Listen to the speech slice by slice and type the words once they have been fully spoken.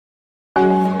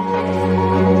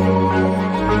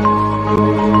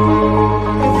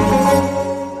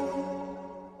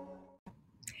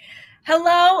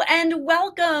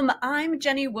I'm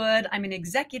Jenny Wood. I'm an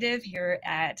executive here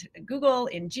at Google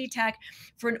in G-Tech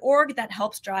for an org that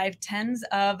helps drive tens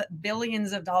of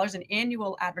billions of dollars in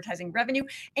annual advertising revenue.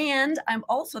 And I'm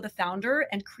also the founder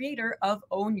and creator of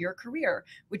Own Your Career,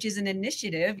 which is an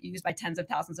initiative used by tens of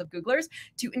thousands of Googlers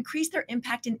to increase their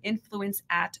impact and influence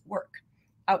at work.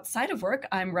 Outside of work,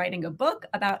 I'm writing a book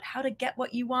about how to get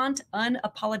what you want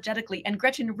unapologetically. And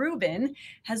Gretchen Rubin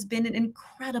has been an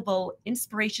incredible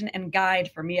inspiration and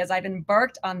guide for me as I've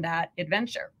embarked on that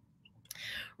adventure.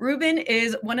 Rubin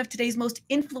is one of today's most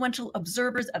influential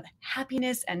observers of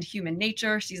happiness and human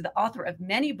nature. She's the author of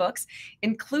many books,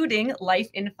 including Life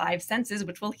in Five Senses,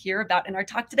 which we'll hear about in our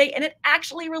talk today. And it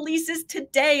actually releases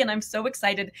today. And I'm so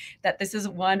excited that this is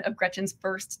one of Gretchen's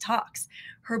first talks.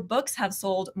 Her books have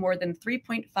sold more than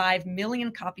 3.5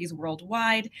 million copies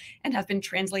worldwide and have been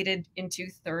translated into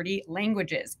 30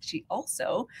 languages. She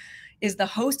also is the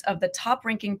host of the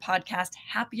top-ranking podcast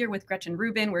Happier with Gretchen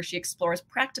Rubin, where she explores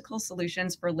practical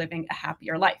solutions for living a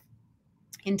happier life.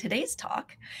 In today's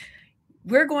talk,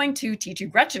 we're going to teach you,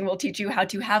 Gretchen will teach you how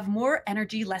to have more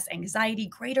energy, less anxiety,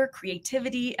 greater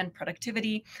creativity and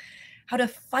productivity, how to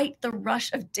fight the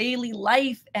rush of daily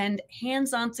life, and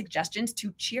hands-on suggestions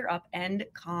to cheer up and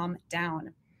calm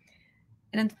down.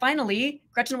 And then finally,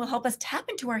 Gretchen will help us tap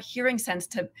into our hearing sense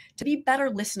to be better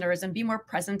listeners and be more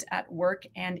present at work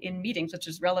and in meetings, which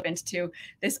is relevant to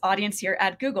this audience here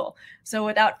at Google. So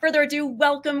without further ado,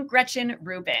 welcome Gretchen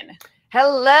Rubin.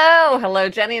 Hello. Hello,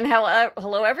 Jenny, and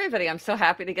hello, everybody. I'm so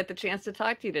happy to get the chance to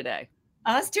talk to you today.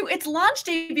 Us too. It's launch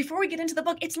day. Before we get into the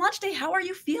book, it's launch day. How are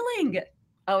you feeling?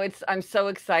 Oh, I'm so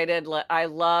excited.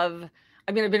 I've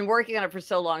been working on it for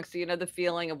so long. So you know the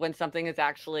feeling of when something is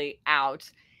actually out.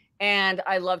 And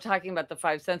I love talking about the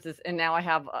five senses. And now I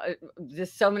have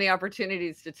just so many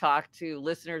opportunities to talk to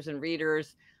listeners and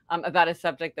readers about a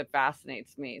subject that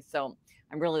fascinates me. So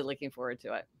I'm really looking forward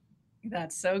to it.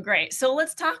 That's so great. So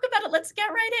let's talk about it. Let's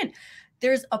get right in.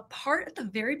 There's a part at the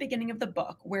very beginning of the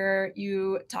book where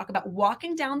you talk about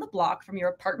walking down the block from your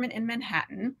apartment in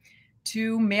Manhattan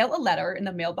to mail a letter in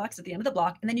the mailbox at the end of the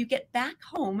block. And then you get back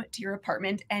home to your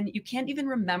apartment and you can't even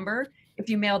remember if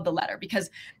you mailed the letter because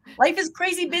life is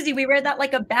crazy busy. We wear that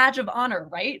like a badge of honor,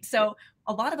 right? So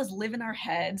a lot of us live in our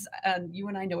heads, and you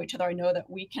and I know each other. I know that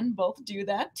we can both do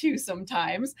that too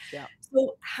sometimes. Yeah.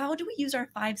 So how do we use our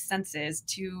five senses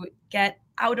to get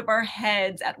out of our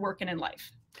heads at work and in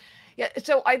life? Yeah,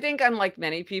 so I think I'm like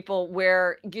many people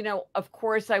where, of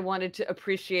course I wanted to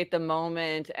appreciate the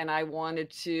moment and I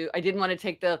didn't want to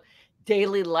take the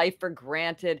daily life for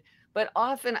granted. But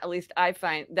often, at least I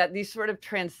find that these sort of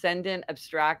transcendent,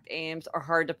 abstract aims are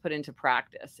hard to put into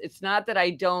practice. It's not that I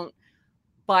don't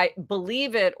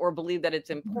believe it or believe that it's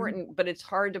important, but it's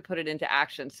hard to put it into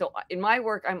action. So in my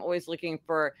work, I'm always looking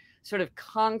for sort of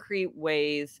concrete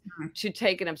ways to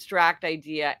take an abstract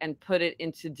idea and put it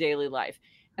into daily life.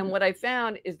 And what I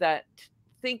found is that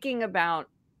thinking about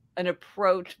an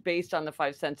approach based on the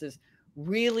five senses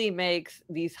really makes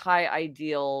these high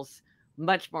ideals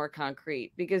much more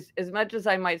concrete. Because as much as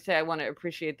I might say I want to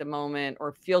appreciate the moment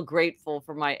or feel grateful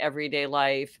for my everyday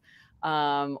life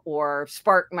or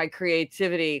spark my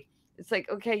creativity, it's like,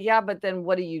 okay, yeah, but then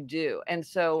what do you do? And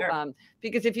so, Sure.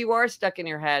 because if you are stuck in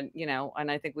your head,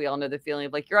 and I think we all know the feeling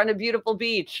of like you're on a beautiful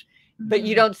beach, but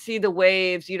you don't see the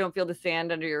waves, you don't feel the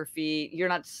sand under your feet, you're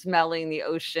not smelling the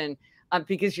ocean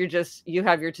because you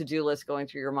have your to-do list going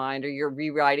through your mind, or you're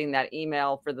rewriting that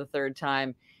email for the third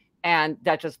time. And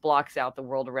that just blocks out the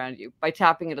world around you. By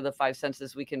tapping into the five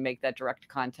senses, we can make that direct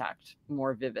contact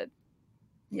more vivid.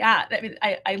 Yeah,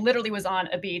 I literally was on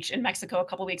a beach in Mexico a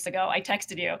couple of weeks ago. I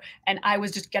texted you, and I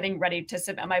was just getting ready to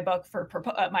submit my book for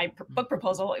book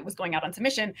proposal. It was going out on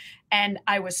submission, and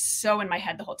I was so in my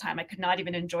head the whole time. I could not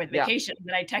even enjoy the vacation. And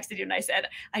then I texted you, and I said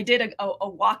I did a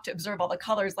walk to observe all the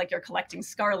colors, like you're collecting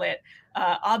scarlet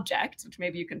objects, which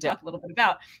maybe you can talk a little bit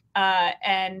about.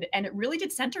 And it really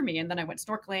did center me. And then I went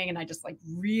snorkeling, and I just like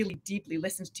really deeply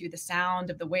listened to the sound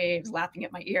of the waves lapping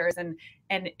at my ears,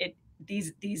 and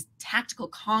these tactical,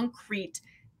 concrete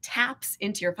taps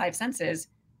into your five senses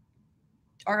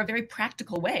are a very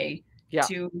practical way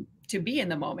to be in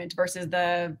the moment versus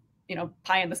the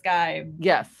pie in the sky.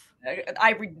 Yes.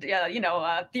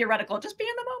 Theoretical, just be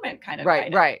in the moment kind of.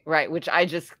 Right. Which I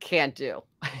just can't do.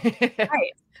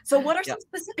 Right. So what are some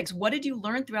specifics? What did you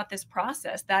learn throughout this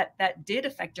process that did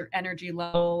affect your energy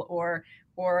level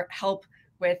or help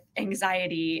with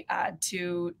anxiety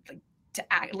to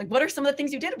act? Like, what are some of the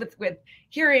things you did with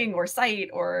hearing or sight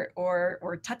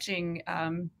or touching?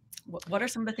 What are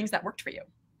some of the things that worked for you?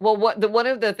 Well, one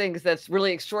of the things that's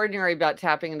really extraordinary about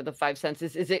tapping into the five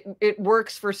senses is it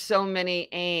works for so many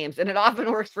aims, and it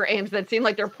often works for aims that seem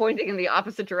like they're pointing in the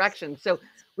opposite direction. So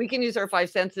we can use our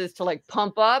five senses to like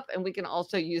pump up, and we can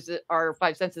also use our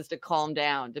five senses to calm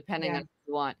down, depending on Yeah. what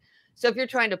you want. So if you're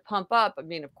trying to pump up, I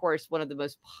mean, of course, one of the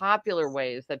most popular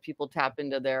ways that people tap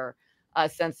into their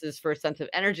senses for a sense of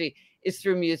energy is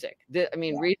through music. I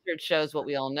mean, Yeah. research shows what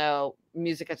we all know.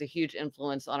 Music has a huge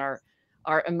influence on our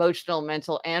emotional,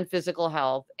 mental, and physical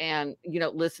health. And,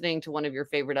 listening to one of your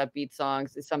favorite upbeat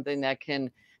songs is something that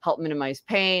can help minimize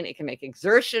pain. It can make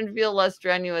exertion feel less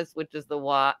strenuous, which is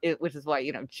why,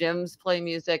 gyms play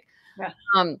music. Yeah.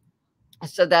 Um,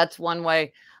 so that's one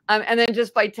way. And then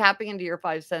just by tapping into your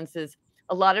five senses,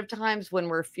 a lot of times when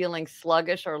we're feeling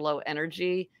sluggish or low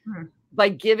energy, Mhm. by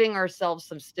giving ourselves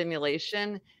some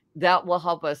stimulation, that will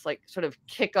help us, like, sort of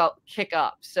kick up.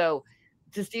 So,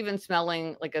 just even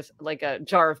smelling like a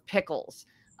jar of pickles,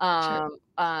 Sure.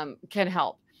 can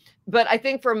help. But I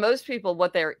think for most people,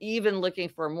 what they're even looking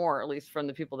for more, at least from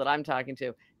the people that I'm talking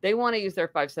to, they wanna use their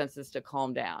 5 senses to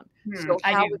calm down. So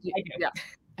I how do. would you I do.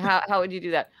 yeah. How would you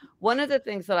do that? One of the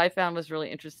things that I found was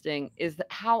really interesting is that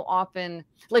how often,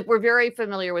 like, we're very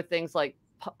familiar with things like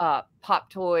pop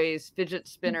toys, fidget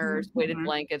spinners, Mhm, weighted mhm.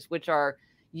 blankets, which are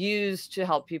used to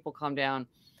help people calm down.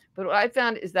 But what I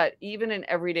found is that even in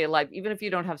everyday life, even if you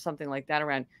don't have something like that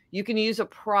around, you can use a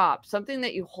prop, something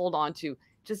that you hold on to,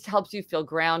 just helps you feel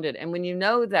grounded. And when you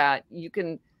know that, you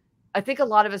can, I think a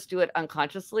lot of us do it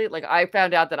unconsciously. Like, I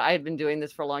found out that I had been doing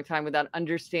this for a long time without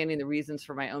understanding the reasons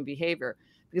for my own behavior.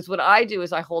 Because what I do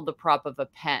is I hold the prop of a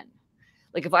pen.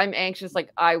 Like, if I'm anxious, like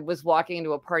I was walking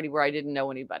into a party where I didn't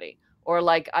know anybody, or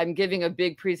like I'm giving a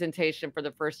big presentation for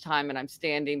the first time and I'm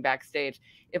standing backstage.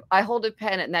 If I hold a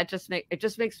pen and it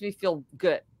just makes me feel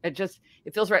good. It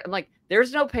feels right. I'm like,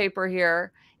 there's no paper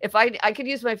here. If I could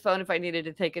use my phone if I needed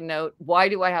to take a note, why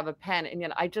do I have a pen? And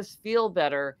yet I just feel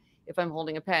better if I'm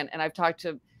holding a pen. And I've talked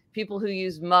to people who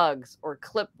use mugs or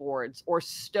clipboards or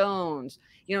stones,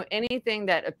 anything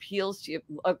that appeals to you,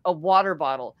 a water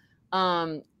bottle.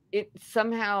 It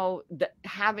somehow,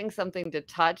 having something to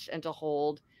touch and to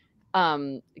hold,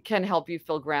 can help you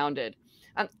feel grounded.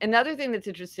 Another thing that's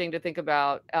interesting to think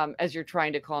about, as you're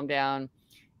trying to calm down,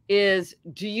 is,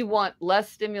 do you want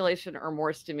less stimulation or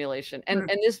more stimulation? And Mm.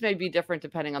 and this may be different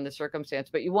depending on the circumstance,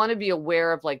 but you want to be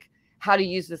aware of, like, how to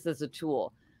use this as a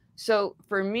tool. So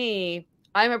for me,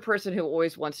 I'm a person who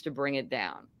always wants to bring it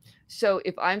down. So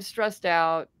if I'm stressed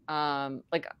out,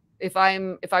 like, if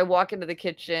I walk into the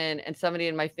kitchen and somebody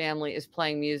in my family is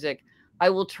playing music, I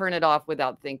will turn it off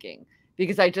without thinking,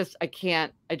 because I just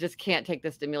can't take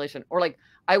the stimulation. Or, like,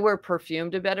 I wear perfume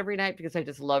to bed every night because I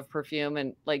just love perfume.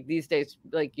 And, like, these days,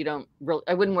 like, you don't really,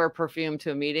 I wouldn't wear perfume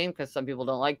to a meeting because some people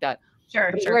don't like that.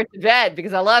 Sure, But I wear sure. it to bed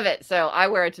because I love it. So I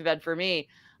wear it to bed for me.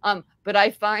 But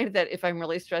I find that if I'm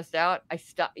really stressed out, I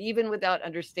stop, even without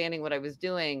understanding what I was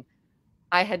doing.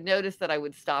 I had noticed that I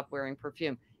would stop wearing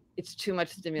perfume. It's too much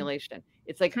stimulation.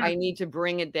 It's like Hmm. I need to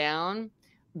bring it down.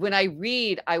 When I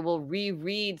read, I will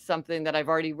reread something that I've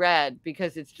already read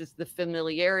because it's just the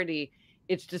familiarity.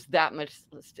 It's just that much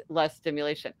less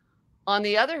stimulation. On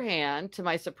the other hand, to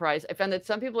my surprise, I found that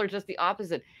some people are just the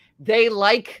opposite. They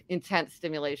like intense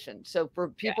stimulation. So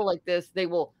for Yeah. people like this, they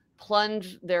will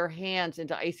plunge their hands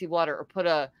into icy water or put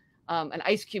an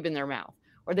ice cube in their mouth,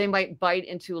 or they might bite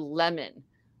into lemon,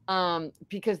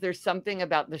 because there's something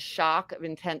about the shock of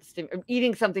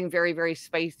eating something very, very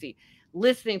spicy,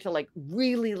 listening to, like,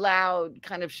 really loud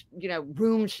kind of,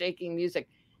 room shaking music.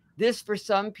 This, for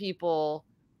some people,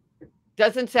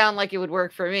 doesn't sound like it would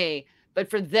work for me, but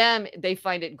for them, they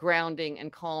find it grounding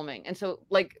and calming. And so,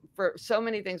 like, for so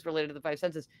many things related to the five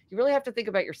senses, you really have to think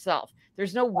about yourself.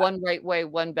 There's no one right way,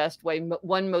 one best way,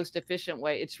 one most efficient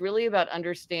way. It's really about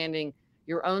understanding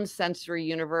your own sensory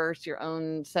universe, your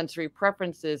own sensory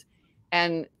preferences,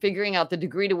 and figuring out the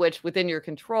degree to which, within your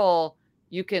control,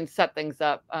 you can set things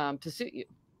up, to suit you.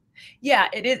 Yeah,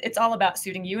 it is. It's all about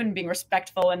suiting you and being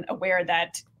respectful and aware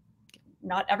that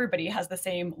not everybody has the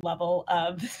same level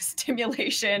of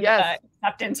stimulation, Yes.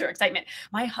 acceptance, or excitement.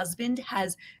 My husband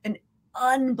has an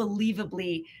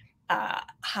unbelievably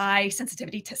high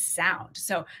sensitivity to sound.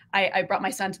 So I brought my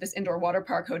son to this indoor water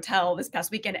park hotel this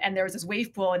past weekend, and there was this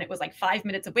wave pool, and it was like 5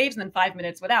 minutes of waves and then 5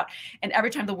 minutes without. And every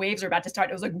time the waves were about to start,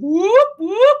 it was like whoop,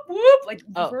 whoop, whoop, like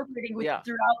Oh, reverberating yeah.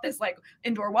 throughout this like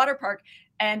indoor water park.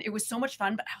 And it was so much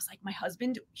fun. But I was like, my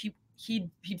husband, he'd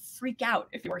freak out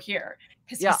if he were here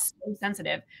because Yeah. he's so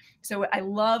sensitive. So I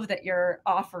love that you're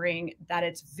offering that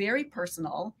it's very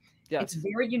personal. It's Yes.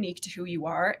 very unique to who you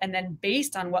are. And then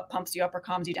based on what pumps you up or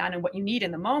calms you down and what you need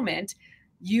in the moment,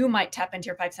 you might tap into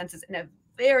your five senses in a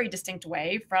very distinct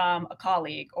way from a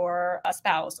colleague or a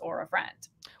spouse or a friend.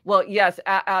 Well, yes,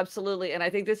 absolutely, and I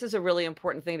think this is a really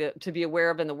important thing to be aware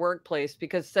of in the workplace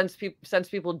because since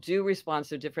people do respond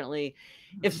so differently,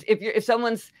 Mhm. if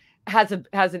someone's has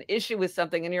an issue with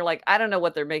something and you're like, I don't know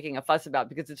what they're making a fuss about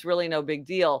because it's really no big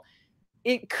deal.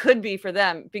 It could be for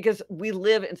them because we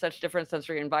live in such different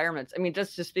sensory environments. I mean,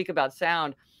 just to speak about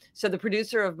sound. So the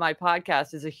producer of my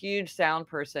podcast is a huge sound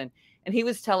person, and he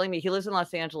was telling me he lives in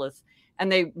Los Angeles,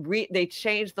 and they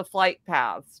changed the flight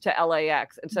paths to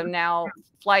LAX, and so now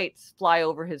flights fly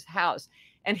over his house,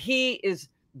 and he is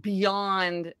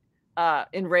beyond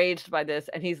enraged by this,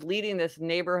 and he's leading this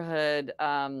neighborhood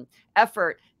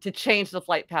effort to change the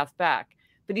flight path back.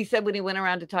 But he said when he went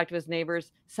around to talk to his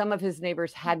neighbors, some of his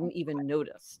neighbors hadn't even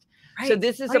noticed. So Right,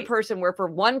 this is a right. person where for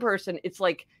one person, it's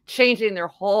like changing their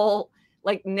whole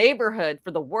like neighborhood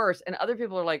for the worse. And other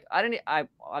people are like, I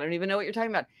don't even know what you're talking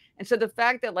about. And so the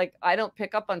fact that like I don't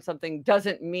pick up on something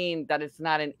doesn't mean that it's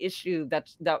not an issue that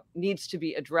needs to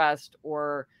be addressed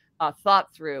or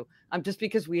thought through. Just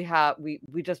because we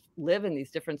just live in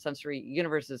these different sensory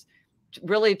universes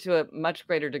really to a much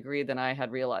greater degree than I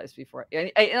had realized before.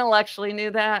 I intellectually knew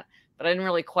that, but I didn't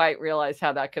really quite realize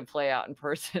how that could play out in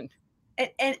person.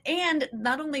 And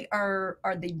not only are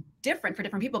they different for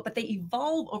different people, but they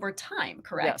evolve over time,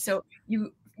 correct? Yes. So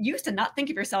you used to not think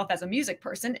of yourself as a music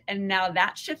person, and now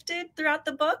that shifted throughout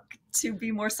the book to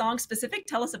be more song specific.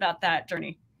 Tell us about that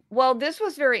journey. Well, this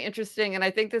was very interesting, and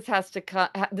I think this has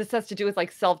to do with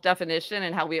like self-definition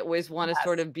and how we always want to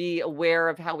sort Yes. of be aware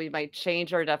of how we might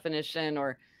change our definition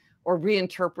or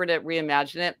reinterpret it,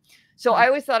 reimagine it. So I Mhm.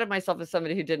 always thought of myself as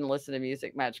somebody who didn't listen to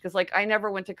music much because like I never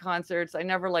went to concerts, I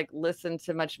never like listened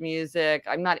to much music.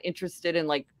 I'm not interested in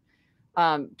like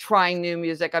trying new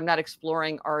music. I'm not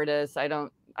exploring artists. I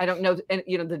don't know and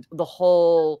you know the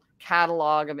whole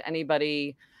catalog of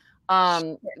anybody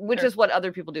which Sure. is what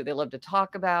other people do. They love to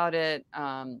talk about it,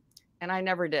 and I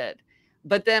never did.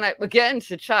 But then again,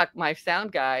 to Chuck, my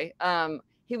sound guy, and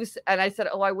I said,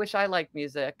 "Oh, I wish I liked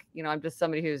music. You know, I'm just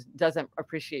somebody who doesn't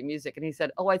appreciate music." And he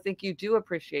said, "Oh, I think you do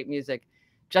appreciate music,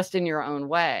 just in your own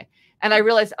way." And I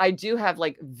realized I do have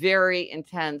like very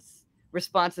intense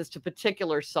responses to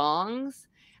particular songs,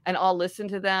 and I'll listen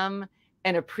to them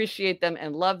and appreciate them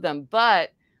and love them,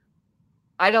 but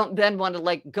I don't then want to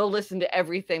like go listen to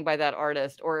everything by that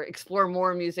artist or explore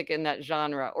more music in that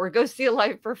genre or go see a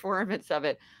live performance of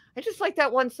it. I just like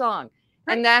that one song.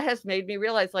 Right. And that has made me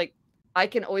realize like I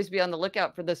can always be on the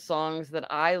lookout for the songs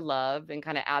that I love and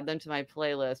kind of add them to my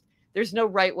playlist. There's no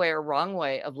right way or wrong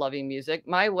way of loving music.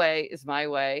 My way is my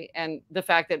way. And the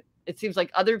fact that it seems like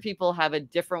other people have a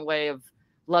different way of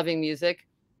loving music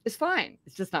is fine.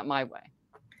 It's just not my way.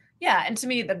 Yeah, and to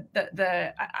me,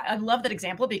 I love that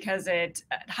example because it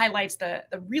highlights the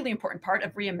really important part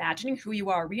of reimagining who you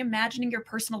are, reimagining your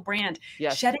personal brand,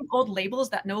 Yes. shedding old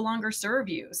labels that no longer serve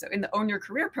you. So in the Own Your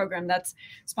Career program that's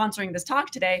sponsoring this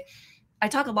talk today, I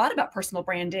talk a lot about personal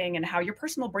branding and how your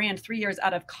personal brand 3 years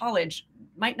out of college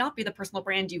might not be the personal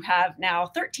brand you have now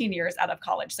 13 years out of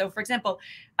college. So, for example,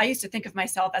 I used to think of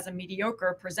myself as a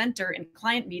mediocre presenter in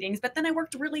client meetings, but then I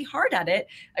worked really hard at it.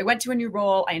 I went to a new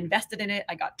role, I invested in it,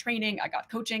 I got training, I got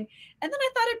coaching, and then I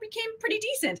thought it became pretty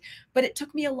decent. But it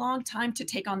took me a long time to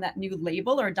take on that new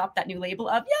label or adopt that new label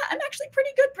of, yeah, I'm actually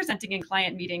pretty good presenting in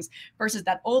client meetings versus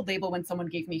that old label when someone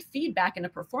gave me feedback in a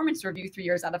performance review 3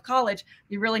 years out of college.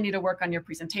 You really need to work on your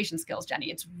presentation skills,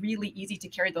 Jenny. It's really easy to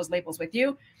carry those labels with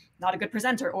you. Not a good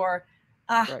presenter, or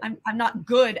Right. I'm not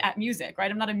good at music,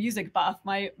 right? I'm not a music buff.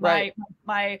 Right.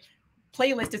 My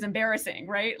playlist is embarrassing,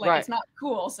 right? Like Right. it's not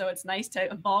cool. So it's nice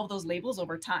to evolve those labels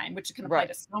over time, which can apply Right.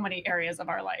 to so many areas of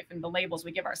our life and the labels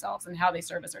we give ourselves and how they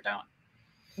serve us or don't.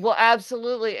 Well,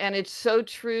 absolutely, and it's so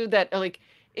true that, like,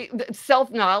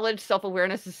 self-knowledge,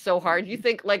 self-awareness is so hard. You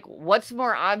think, like, what's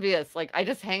more obvious? Like, I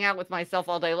just hang out with myself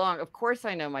all day long. Of course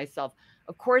I know myself.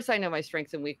 Of course I know my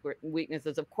strengths and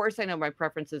weaknesses. Of course I know my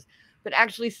preferences. But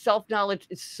actually, self-knowledge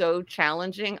is so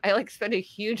challenging. I, like, spend a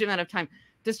huge amount of time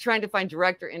just trying to find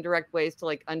direct or indirect ways to,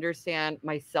 like, understand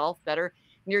myself better.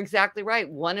 And you're exactly right.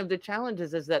 One of the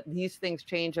challenges is that these things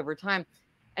change over time.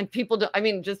 And people don't I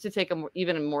mean, just to take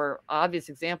even a more obvious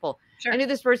example, I Sure. knew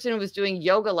this person who was doing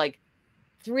yoga like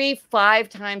 3, 5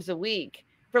 times a week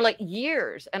for like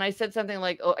years. And I said something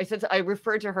like, oh, I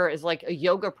referred to her as like a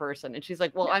yoga person. And she's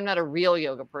like, well, Yeah. I'm not a real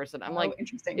yoga person. I'm Oh, like,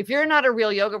 interesting. if you're not a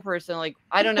real yoga person, like,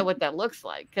 I don't know what that looks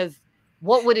like. Cause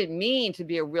what would it mean to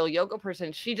be a real yoga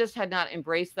person? She just had not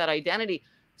embraced that identity.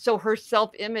 So her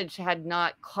self image had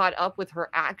not caught up with her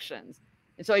actions.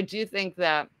 And so I do think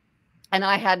that and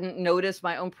I hadn't noticed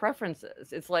my own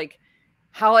preferences. It's like,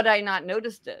 how had I not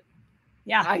noticed it?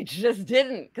 Yeah. I just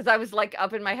didn't, because I was like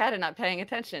up in my head and not paying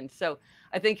attention. So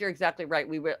I think you're exactly right.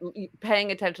 We were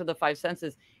paying attention to the five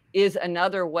senses is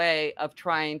another way of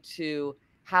trying to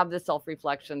have the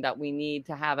self-reflection that we need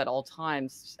to have at all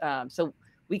times, so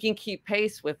we can keep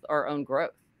pace with our own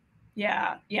growth.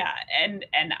 Yeah. Yeah. And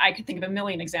I could think of a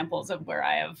million examples of where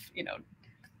I have,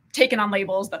 taken on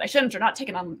labels that I shouldn't, or not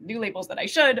taken on new labels that I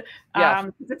should.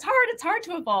 Yes, It's hard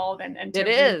to evolve and it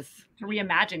is. to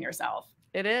reimagine yourself.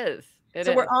 It is. It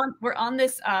So is. we're on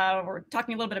this. We're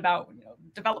talking a little bit about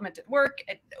development at work.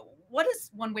 What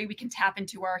is one way we can tap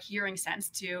into our hearing sense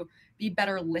to be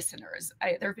better listeners?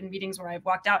 There have been meetings where I've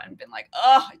walked out and been like,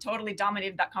 "Oh, I totally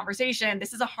dominated that conversation.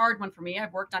 This is a hard one for me.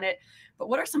 I've worked on it." But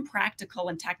what are some practical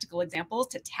and tactical examples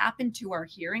to tap into our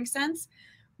hearing sense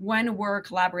when we're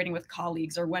collaborating with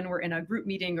colleagues, or when we're in a group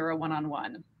meeting or a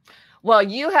one-on-one? Well,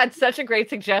 you had such a great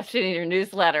suggestion in your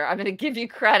newsletter. I'm going to give you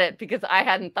credit because I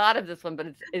hadn't thought of this one, but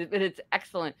it's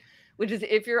excellent, which is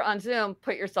if you're on Zoom,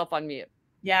 put yourself on mute.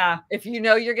 Yeah. If you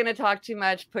know you're going to talk too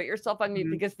much, put yourself on mute,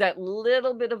 Mhm. because that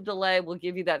little bit of delay will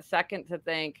give you that second to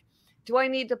think, do I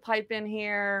need to pipe in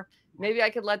here? Maybe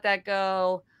I could let that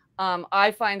go.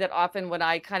 I find that often when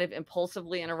I kind of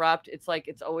impulsively interrupt, it's like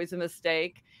it's always a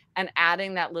mistake. And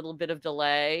adding that little bit of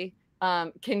delay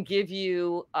can give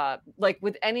you, like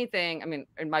with anything. I mean,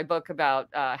 in my book about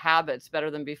habits, Better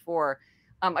Than Before,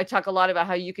 I talk a lot about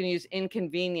how you can use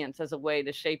inconvenience as a way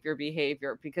to shape your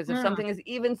behavior, because if Mm, something is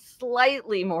even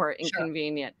slightly more sure.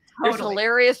 inconvenient, there's Totally.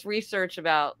 hilarious research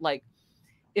about like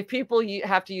if people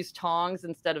have to use tongs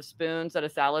instead of spoons at a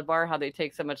salad bar, how they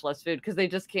take so much less food because they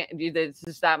just can't do this. It's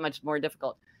just that much more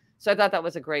difficult. So I thought that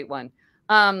was a great one.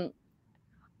 Um,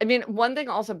 I mean, one thing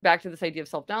also back to this idea of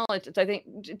self-knowledge, it's I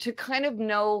think to kind of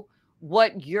know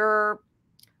what your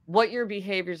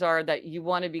behaviors are that you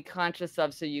want to be conscious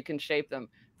of so you can shape them.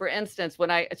 For instance,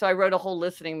 I wrote a whole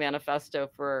listening manifesto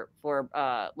for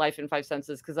Life in Five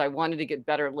Senses because I wanted to get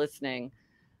better listening,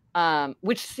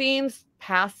 which seems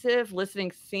passive.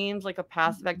 Listening seems like a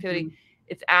passive activity. Mhm.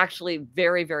 It's actually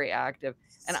very, very active.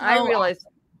 And So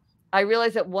I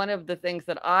realized that one of the things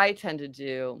that I tend to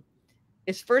do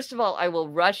is, first of all, I will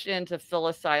rush in to fill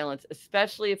a silence,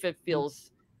 especially if it awesome.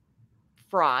 feels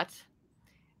fraught.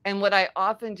 And what I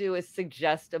often do is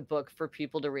suggest a book for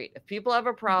people to read. If people have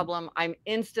a Mhm. problem, I'm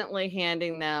instantly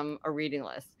handing them a reading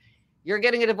list. You're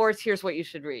getting a divorce, here's what you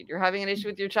should read. You're having an issue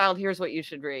with your child, here's what you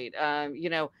should read.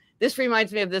 This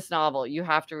reminds me of this novel. You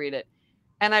have to read it.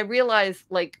 And I realized,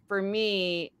 like, for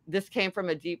me, this came from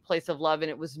a deep place of love,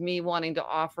 and it was me wanting to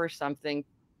offer something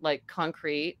like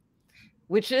concrete,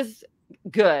 which is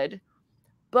good,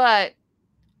 but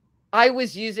I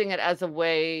was using it as a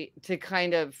way to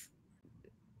kind of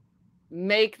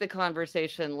make the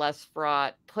conversation less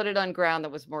fraught, put it on ground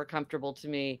that was more comfortable to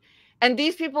me. And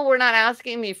these people were not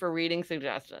asking me for reading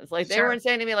suggestions. Like they Sure. weren't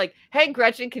saying to me like, "Hey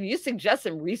Gretchen, can you suggest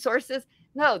some resources?"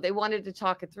 No, they wanted to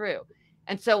talk it through.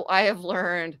 And so I have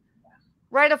learned,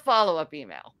 write a follow-up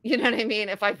email. You know what I mean?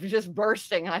 If I'm just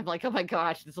bursting and I'm like, "Oh my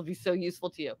gosh, this will be so useful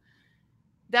to you."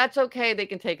 That's okay. They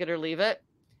can take it or leave it.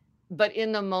 But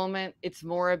in the moment, it's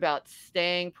more about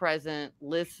staying present,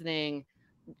 listening,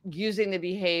 using the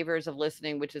behaviors of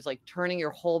listening, which is like turning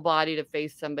your whole body to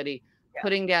face somebody, Yeah.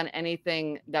 putting down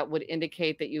anything that would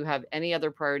indicate that you have any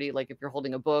other priority, like if you're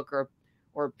holding a book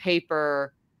or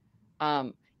paper.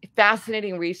 Um,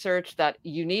 Fascinating research that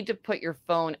you need to put your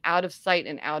phone out of sight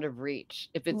and out of reach.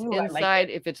 If it's Ooh, I like it. inside,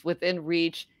 if it's within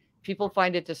reach, people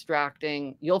find it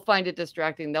distracting. You'll find it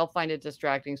distracting. They'll find it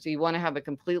distracting. So you want to have it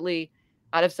completely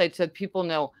out of sight so people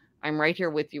know I'm right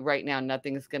here with you right now.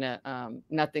 Nothing's gonna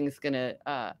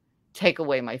take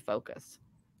away my focus.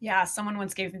 Yeah, someone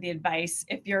once gave me the advice,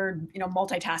 if you're,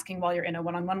 multitasking while you're in a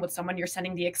one-on-one with someone, you're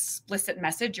sending the explicit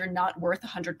message, you're not worth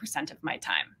 100% of my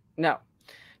time. No,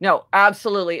 no,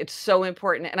 absolutely. It's so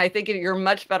important. And I think you're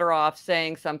much better off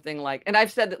saying something like, and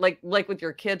I've said that like with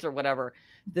your kids or whatever,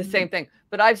 the Mhm. same thing.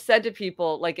 But I've said to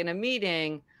people like in a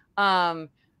meeting, um,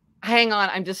 hang on,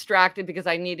 I'm distracted because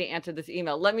I need to answer this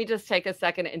email. Let me just take a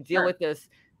second and deal Sure. with this.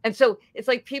 And so it's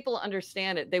like people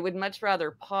understand it. They would much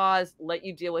rather pause, let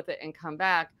you deal with it and come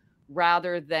back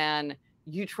rather than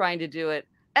you trying to do it.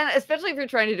 And especially if you're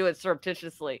trying to do it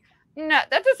surreptitiously. No,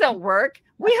 that doesn't work.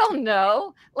 We all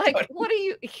know. Like, Totally. what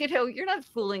are you're not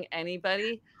fooling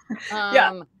anybody. Yeah.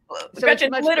 Um, Well, so it's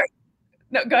Gretchen, much literally.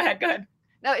 No, go ahead. Go ahead.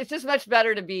 no, it's just much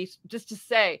better to be just to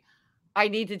say, I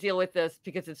need to deal with this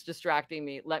because it's distracting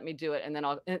me. Let me do it. And then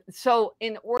so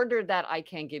in order that I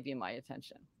can give you my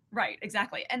attention. Right,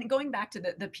 exactly. And going back to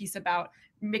the piece about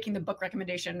making the book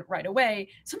recommendation right away,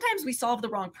 sometimes we solve the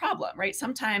wrong problem, right?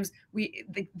 Sometimes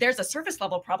there's a surface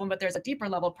level problem, but there's a deeper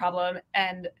level problem.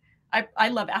 And I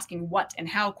love asking what and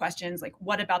how questions, like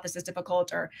what about this is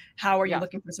difficult, or how are you Yeah.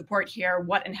 looking for support here?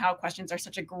 What and how questions are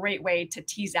such a great way to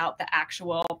tease out the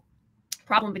actual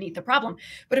problem beneath the problem.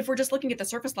 But if we're just looking at the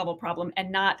surface level problem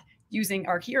and not using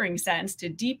our hearing sense to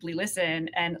deeply listen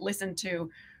and listen to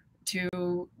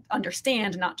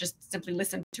understand, not just simply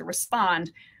listen to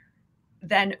respond,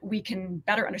 then we can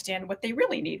better understand what they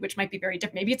really need, which might be very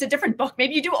different. Maybe it's a different book.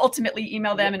 Maybe you do ultimately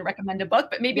email them and recommend a book,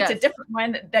 but maybe it's a Yes. different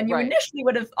one than you Right. initially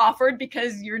would have offered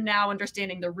because you're now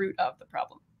understanding the root of the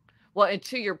problem. Well, and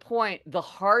to your point, the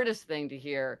hardest thing to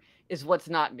hear is what's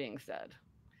not being said.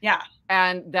 Yeah.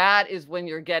 And that is when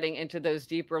you're getting into those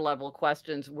deeper level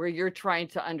questions where you're trying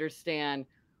to understand,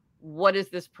 what is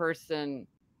this person,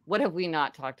 what have we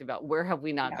not talked about? Where have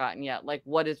we not Yeah. gotten yet? Like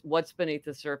what's beneath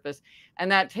the surface?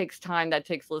 And that takes time, that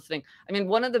takes listening. I mean,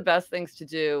 one of the best things to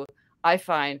do, I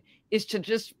find, is to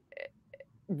just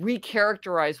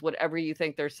recharacterize whatever you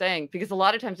think they're saying, because a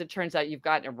lot of times it turns out you've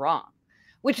gotten it wrong,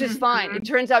 which is fine. It Mhm.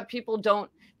 turns out people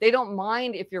don't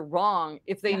mind if you're wrong,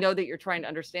 if they Yeah. know that you're trying to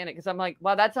understand it. Because I'm like,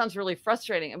 wow, that sounds really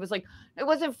frustrating. It was like, it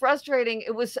wasn't frustrating,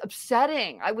 it was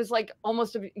upsetting. I was like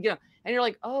almost, and you're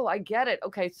like, oh, I get it.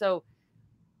 Okay, so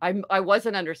I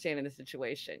wasn't understanding the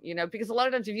situation, because a lot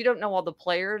of times if you don't know all the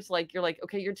players, like you're like,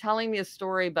 okay, you're telling me a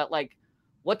story, but like,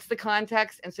 what's the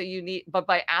context? And so but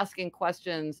by asking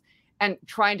questions and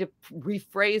trying to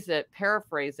rephrase it,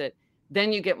 paraphrase it,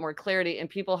 then you get more clarity,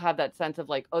 and people have that sense of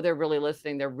like, oh, they're really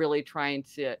listening. They're really trying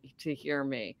to hear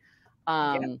me,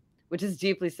 Yeah. which is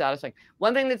deeply satisfying.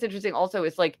 One thing that's interesting also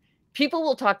is like, people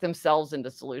will talk themselves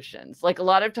into solutions. Like a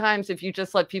lot of times, if you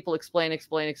just let people explain,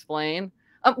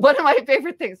 one of my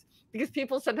favorite things, because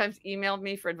people sometimes email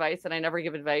me for advice and I never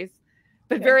give advice,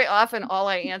 but Okay. very often all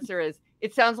I answer is,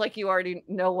 it sounds like you already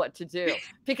know what to do,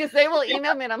 because they will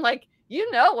email me and I'm like, you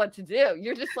know what to do.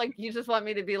 You're just like, you just want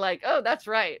me to be like, oh, that's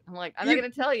right. I'm like, I'm not You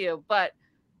going to tell you, but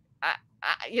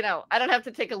I don't have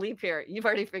to take a leap here. You've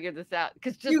already figured this out,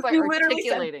 because just you by you literally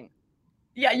said articulating.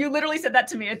 Yeah, you literally said that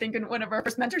to me, I think, in one of our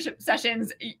first mentorship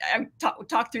sessions. I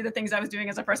talked through the things I was doing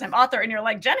as a first-time author, and you're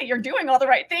like, Jenny, you're doing all the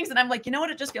right things. And I'm like, you know what?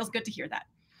 It just feels good to hear that.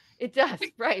 It does.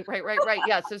 Right.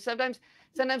 Yeah. So sometimes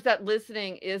that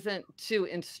listening isn't to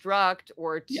instruct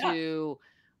or Yeah. to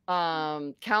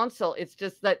counsel. It's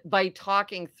just that by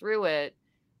talking through it,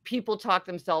 people talk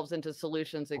themselves into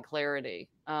solutions and clarity.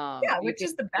 Yeah, You which can,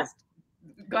 is the best.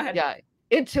 Go ahead. yeah,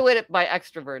 intuit it by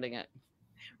extroverting it.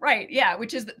 Right. Yeah,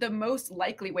 which is the most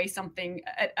likely way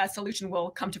a solution will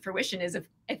come to fruition is if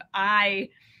I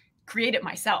create it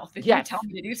myself. If you tell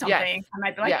Yes. me to do Yes. something, I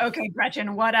might be like, Yes. okay,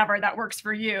 Gretchen, whatever, that works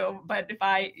for you. But if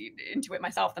I intuit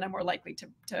myself, then I'm more likely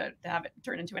to have it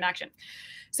turn into an action.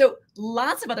 So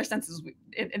lots of other senses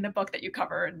in the book that you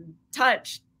cover: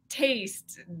 touch,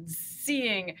 taste,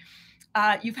 seeing.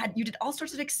 You did all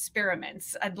sorts of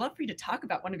experiments. I'd love for you to talk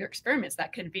about one of your experiments.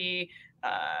 That could be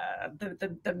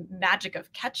the magic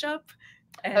of ketchup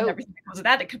and Oh, everything that comes with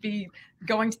that. It could be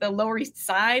going to the Lower East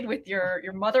Side with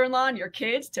your mother-in-law and your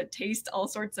kids to taste all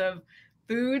sorts of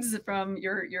foods from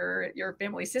your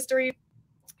family's history.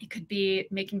 It could be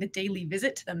making the daily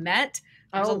visit to the Met.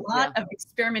 There's a oh, lot yeah. of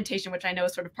experimentation, which I know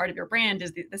is sort of part of your brand,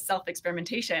 is the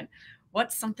self-experimentation.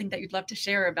 What's something that you'd love to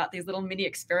share about these little mini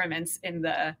experiments in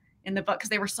the book? Because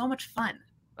they were so much fun.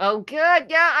 Oh, good.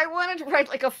 Yeah, I wanted to write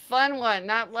like a fun one,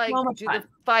 not like So much do the fun.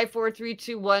 5, 4, 3,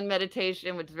 2, 1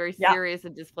 meditation, which is very Yeah. serious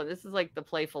and disciplined. This is like the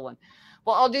playful one.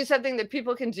 Well, I'll do something that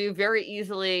people can do very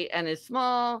easily and is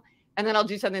small, and then I'll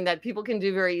do something that people can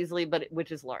do very easily, but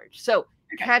which is large. So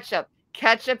Okay. ketchup.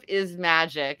 Ketchup is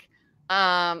magic.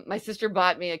 My sister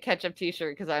bought me a ketchup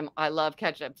T-shirt because I love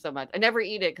ketchup so much. I never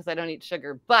eat it because I don't eat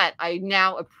sugar, but I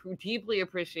now deeply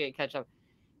appreciate ketchup.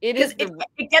 It Because is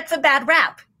it gets a bad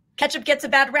rap. Ketchup gets a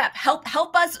bad rap.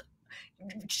 Help us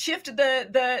shift the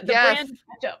yes. brand of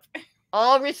ketchup.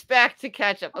 All respect to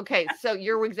ketchup. Okay, so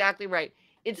you're exactly right.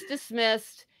 It's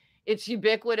dismissed. It's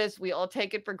ubiquitous. We all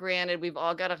take it for granted. We've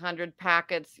all got 100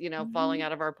 packets, falling Mhm.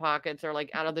 out of our pockets or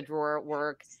like out of the drawer at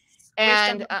work. Squished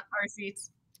And under the car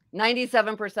seats.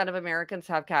 97% of Americans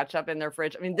have ketchup in their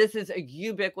fridge. I mean, this is a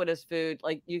ubiquitous food.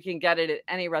 Like you can get it at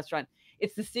any restaurant.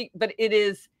 But it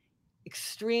is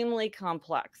extremely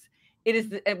complex. It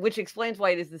is, which explains why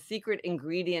it is the secret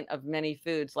ingredient of many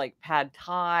foods like pad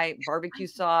thai, barbecue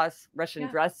sauce, Russian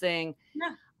Yeah. dressing.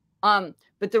 Yeah.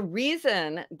 But the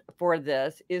reason for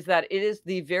this is that it is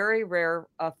the very rare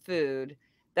food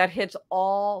that hits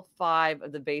all 5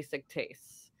 of the basic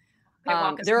tastes. Okay,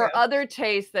 walk us There through. are other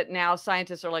tastes that now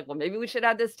scientists are like, well, maybe we should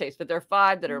add this taste, but there are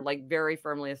 5 that are Mhm. like very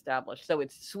firmly established. So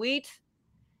it's sweet,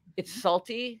 it's Mhm.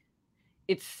 salty,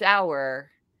 it's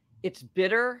sour, it's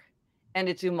bitter, and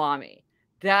it's umami.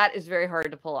 That is very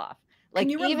hard to pull off. Can Like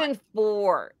you remind? even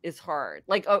 4 is hard.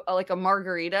 Like a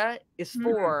margarita is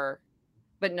 4,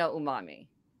 but no umami.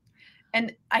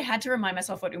 And I had to remind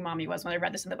myself what umami was when I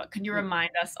read this in the book. Can you Mm,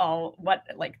 remind us all what,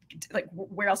 like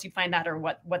where else you find that, or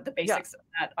what the yeah. basics of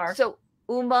that are? So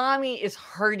umami is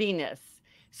heartiness.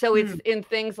 So it's Mm, in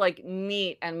things like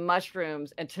meat and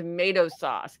mushrooms and tomato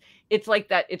sauce. It's like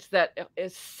that. It's that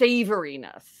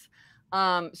savoriness.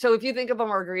 So if you think of a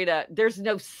margarita, there's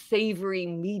no savory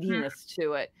mm, meatiness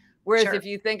to it. Whereas sure. if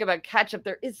you think about ketchup,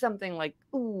 there is something like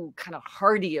ooh, kind of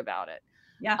hearty about it.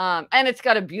 Yeah. And it's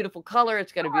got a beautiful color.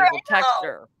 It's got a Sure, beautiful I know.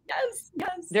 texture. Yes,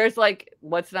 yes. There's like,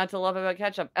 what's not to love about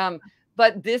ketchup?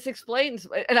 But this explains,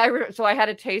 and so I had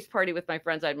a taste party with my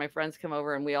friends. I had my friends come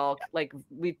over, and we all like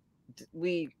we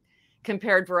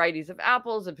compared varieties of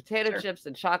apples and potato Sure. chips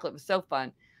and chocolate. It was so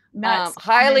fun. Nuts.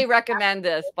 Highly recommend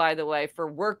this, by the way,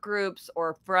 for work groups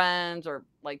or friends or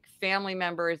like family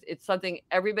members. It's something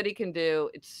everybody can do.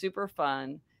 It's super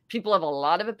fun. People have a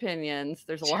lot of opinions.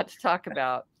 There's a Sure. lot to talk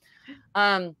about.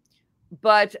 Um,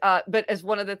 but as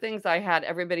one of the things I had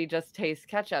everybody just taste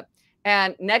ketchup.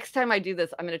 And next time I do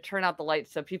this, I'm going to turn out the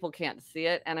lights so people can't see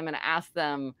it, and I'm going to ask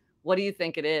them, "What do you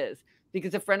think it is?"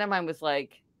 Because a friend of mine was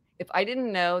like, "If I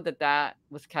didn't know that that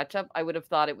was ketchup, I would have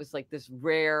thought it was like this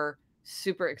rare,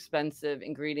 super expensive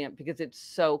ingredient because it's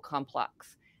so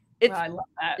complex." Well, It's I love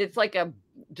that. it's like a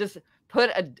just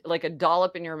put a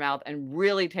dollop in your mouth and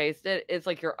really taste it. It's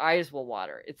like your eyes will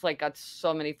water. It's like got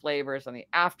so many flavors and the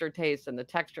aftertaste and the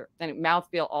texture and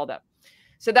mouthfeel, all that.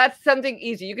 So that's something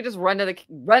easy. You could just run to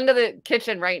the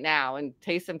kitchen right now and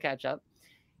taste some ketchup.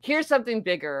 Here's something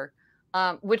bigger,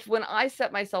 which when I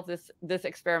set myself this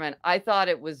experiment, I thought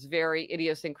it was very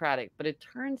idiosyncratic, but it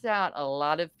turns out a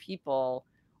lot of people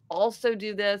also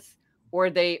do this, or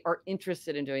they are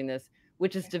interested in doing this,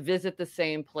 which is to visit the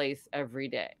same place every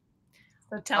day.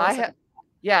 So tell I us have, about.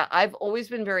 yeah, I've always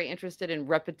been very interested in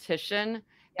repetition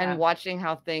and Yeah. watching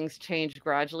how things change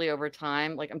gradually over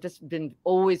time. Like I'm just been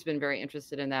always been very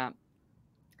interested in that.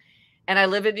 And I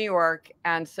live in New York,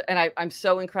 and I'm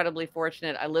so incredibly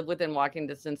fortunate. I live within walking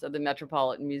distance of the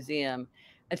Metropolitan Museum,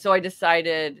 and so I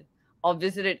decided I'll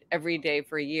visit it every day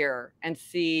for a year and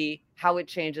see how it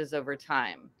changes over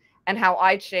time and how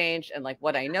I change and like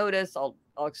what I notice. I'll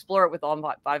explore it with all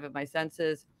 5 of my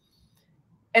senses.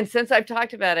 And since I've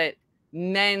talked about it,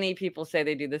 many people say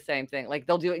they do the same thing. Like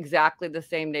they'll do exactly the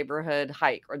same neighborhood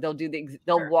hike, or they'll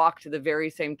Sure. walk to the very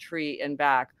same tree and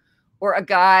back. Or a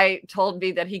guy told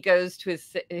me that he goes to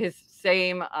his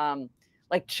same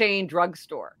like chain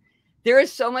drugstore. There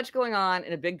is so much going on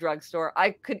in a big drugstore.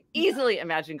 I could Yeah. easily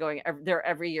imagine going there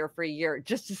every year for a year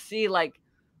just to see like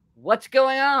what's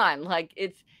going on. Like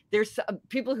there's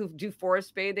people who do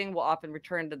forest bathing will often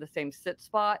return to the same sit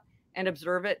spot and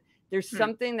observe it. There's Hmm.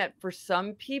 something that for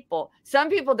some people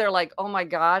they're like, oh my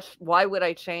gosh, why would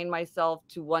I chain myself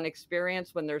to one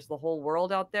experience when there's the whole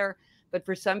world out there? But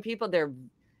for some people, they're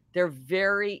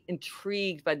very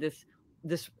intrigued by this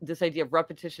idea of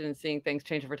repetition and seeing things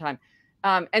change over time.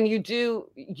 And you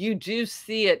do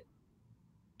see it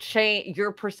change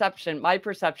your perception, my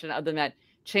perception of the Met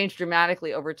changed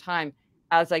dramatically over time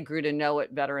as I grew to know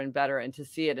it better and better and to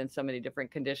see it in so many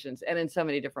different conditions and in so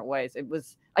many different ways.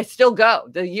 I still go.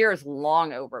 The year is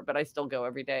long over, but I still go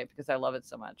every day because I love it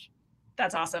so much.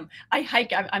 That's awesome. I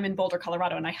hike. I'm in Boulder,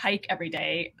 Colorado, and I hike every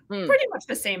day, Mm, pretty much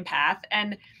the same path.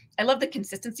 And I love the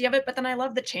consistency of it, but then I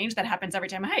love the change that happens every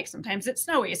time I hike. Sometimes it's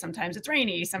snowy, sometimes it's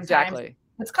rainy, sometimes exactly.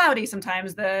 it's cloudy,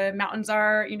 sometimes the mountains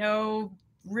are,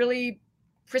 really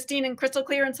pristine and crystal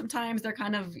clear, and sometimes they're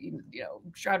kind of,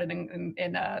 shrouded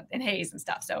in haze and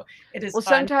stuff. So it is Well,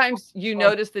 fun. sometimes you Well,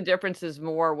 notice the differences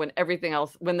more when everything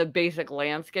else, when the basic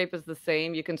landscape is the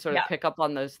same, you can sort of yeah, pick up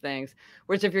on those things.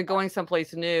 Whereas if you're going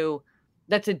someplace new,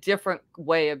 that's a different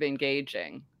way of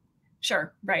engaging.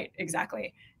 sure, right,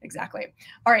 exactly, exactly.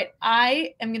 All right,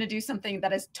 I am going to do something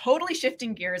that is totally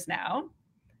shifting gears now,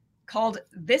 called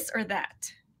this or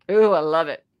that. Ooh, I love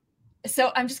it.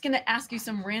 So I'm just going to ask you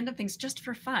some random things just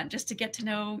for fun, just to get to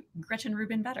know Gretchen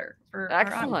Rubin better for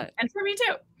our audience Excellent. and for me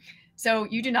too. So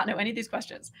you do not know any of these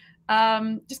questions.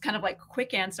 Just kind of like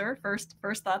quick answer, first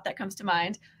thought that comes to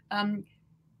mind.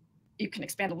 You can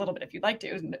expand a little bit if you'd like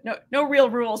to. No real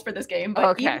rules for this game, but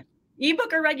Okay.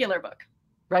 ebook or regular book?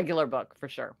 Regular book for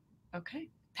sure. Okay.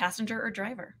 Passenger or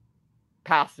driver?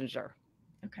 Passenger.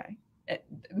 Okay.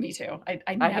 Me too. I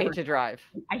I never. hate to drive.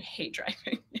 I hate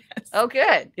driving. Yes. Oh,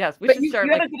 good. Yes, we But should you start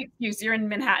have like, a good excuse. You're in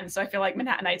Manhattan, so I feel like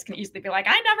Manhattanites can easily be like,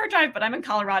 I never drive, but I'm in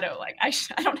Colorado. Like I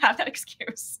don't have that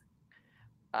excuse.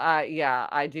 yeah,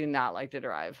 I do not like to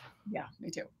drive. Yeah, me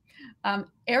too.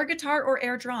 Air guitar or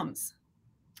air drums?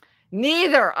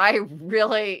 Neither. I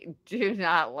really do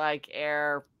not like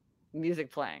air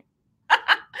music playing.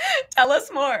 Tell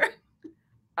us more.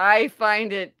 I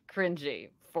find it cringy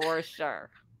for sure.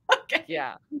 Okay.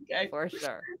 Yeah, Okay. for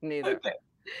sure. Neither. Okay.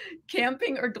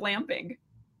 Camping or glamping?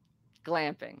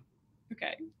 Glamping.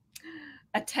 Okay.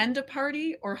 Attend a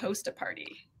party or host a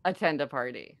party? Attend a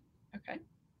party. Okay.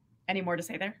 Any more to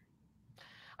say there?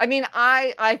 I mean,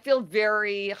 I feel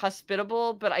very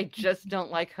hospitable, but I just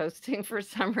don't like hosting for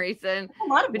some reason. That's a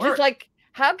lot of Which is work. like,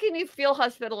 how can you feel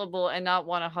hospitable and not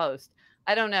want to host?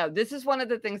 I don't know. This is one of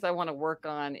the things I want to work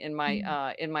on in my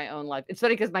own life. It's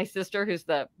funny because my sister, who's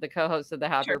the co-host of the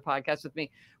Sure. Happier podcast with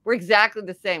me, we're exactly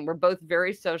the same. We're both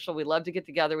very social. We love to get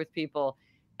together with people,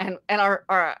 and our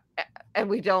and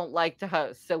we don't like to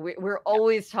host. So we're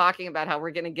always talking about how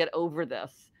we're going to get over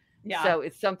this. Yeah. So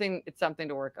it's something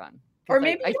to work on. Or 'Cause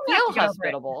maybe I you don't have feel to get over it.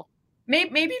 hospitable.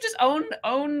 Maybe you just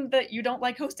own that you don't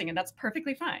like hosting, and that's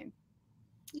perfectly fine.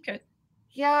 You could.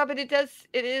 Yeah, but it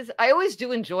is I always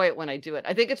do enjoy it when I do it.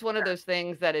 I think it's one of Sure. those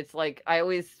things that it's like I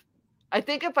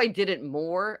think if I did it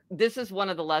more, this is one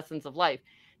of the lessons of life.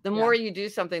 The Yeah. more you do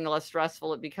something, the less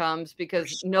stressful it becomes For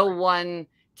because no sure. one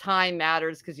time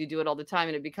matters because you do it all the time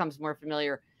and it becomes more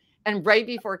familiar. And right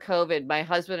before COVID, my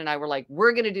husband and I were like,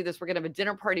 we're going to do this. We're going to have a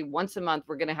dinner party once a month.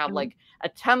 We're going to have Mhm. like a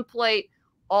template.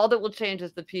 All that will change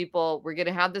is the people. We're going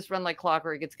to have this run like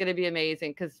clockwork. It's going to be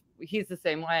amazing because he's the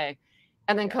same way.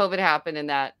 And then Yeah. COVID happened and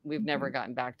that we've never Mhm.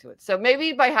 gotten back to it. So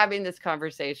maybe by having this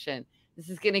conversation,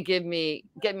 this is going to get me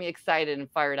excited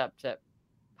and fired up to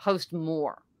host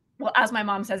more. Well, as my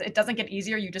mom says, it doesn't get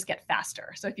easier, you just get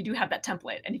faster. So if you do have that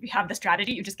template and if you have the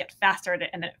strategy, you just get faster at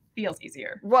it and it feels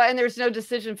easier. Well, and there's no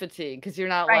decision fatigue because you're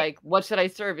not Right. like, what should I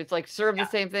serve? It's like serve Yeah. the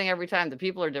same thing every time. The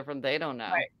people are different. They don't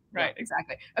know. Right,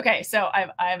 exactly. Okay, so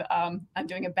I'm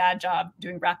doing a bad job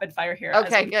doing rapid fire here.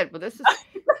 Okay, good. Well, this is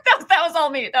that was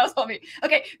all me. That was all me.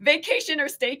 Okay, vacation or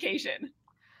staycation?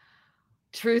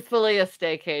 truthfully a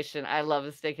staycation. I love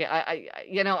a staycation.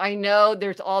 I know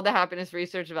there's all the happiness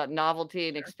research about novelty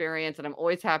and Sure. experience, and I'm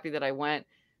always happy that I went.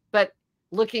 But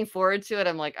looking forward to it,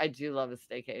 I'm like, I do love a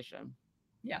staycation.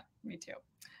 Yeah, me too.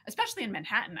 Especially in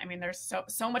Manhattan. I mean, there's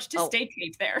so much to Oh.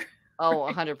 staycate there. Oh,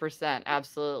 100%.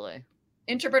 Absolutely.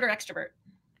 Introvert or extrovert?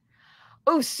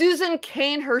 Oh, Susan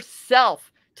Cain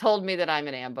herself told me that I'm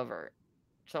an ambivert.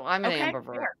 So I'm an Okay,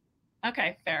 ambivert. fair.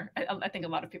 Okay, fair. I think a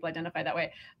lot of people identify that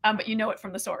way, but you know it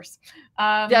from the source.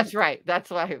 That's right. That's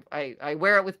why I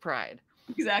wear it with pride.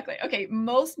 Exactly. Okay,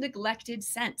 most neglected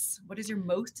sense. What is your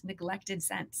most neglected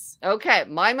sense? Okay,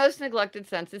 my most neglected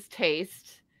sense is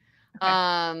taste,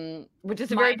 Okay. which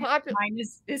is a very popular. Mine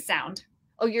is sound.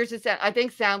 Oh, yours is sound. I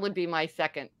think sound would be my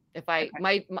second. If I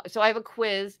Okay. so I have a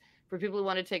quiz for people who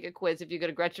want to take a quiz. If you go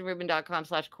to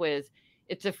gretchenrubin.com/quiz,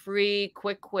 it's a free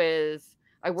quick quiz.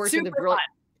 I worked with a Super fun.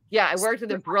 Yeah, I worked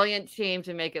with a Super fun. brilliant team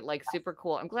to make it like super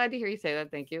cool. I'm glad to hear you say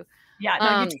that. Thank you. Yeah,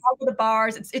 no, you talk with the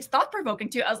bars. It's thought provoking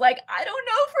too. I was like, I don't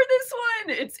know for this one.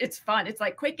 It's fun. It's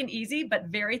like quick and easy, but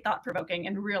very thought provoking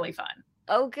and really fun.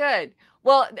 Oh, good.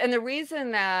 Well, and the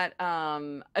reason that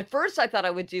at first I thought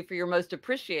I would do for your most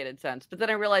appreciated sense, but then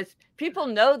I realized people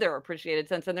know their appreciated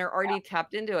sense and they're already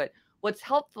tapped into it. What's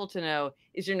helpful to know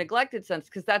is your neglected sense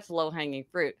because that's low hanging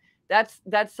fruit. That's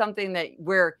something that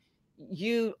where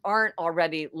you aren't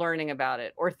already learning about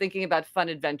it or thinking about fun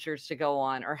adventures to go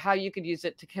on or how you could use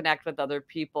it to connect with other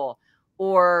people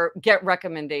or get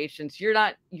recommendations. You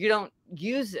don't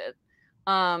use it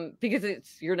because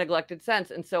it's your neglected sense.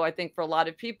 And so I think for a lot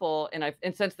of people, and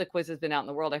since the quiz has been out in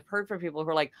the world, I've heard from people who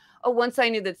are like, oh, once I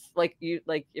knew that's like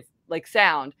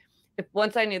sound, if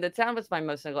once I knew that sound was my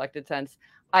most neglected sense,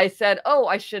 I said, oh,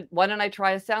 why don't I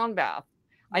try a sound bath?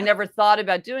 I never thought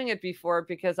about doing it before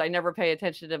because I never pay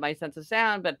attention to my sense of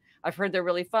sound, but I've heard they're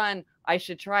really fun. I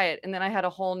should try it. And then I had a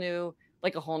whole new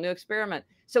experiment.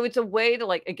 So it's a way to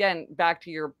again, back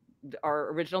to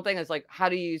our original thing is like, how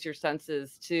do you use your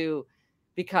senses to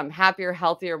become happier,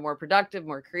 healthier, more productive,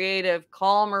 more creative,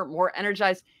 calmer, more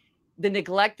energized? The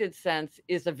neglected sense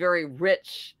is a very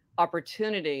rich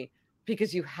opportunity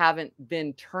because you haven't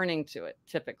been turning to it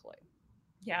typically.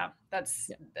 Yeah, that's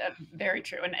very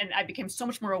true. And I became so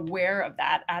much more aware of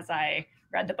that as I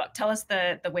read the book. Tell us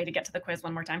the way to get to the quiz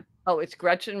one more time. Oh, it's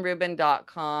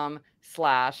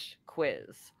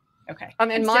gretchenrubin.com/quiz. Okay.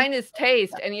 And mine is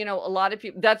taste. And, a lot of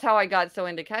people, that's how I got so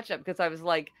into ketchup because I was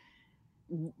like,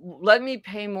 let me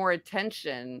pay more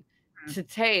attention to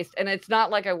taste. And it's not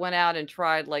like I went out and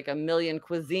tried like a million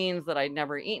cuisines that I'd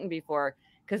never eaten before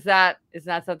because that is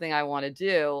not something I want to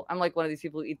do. I'm like one of these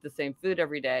people who eat the same food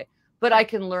every day. But I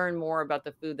can learn more about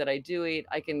the food that I do eat.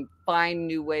 I can find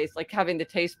new ways, like having the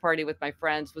taste party with my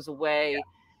friends was a way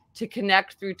to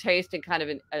connect through taste in kind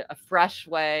of a fresh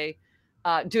way.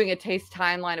 doing a taste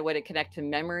timeline, a way to connect to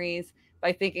memories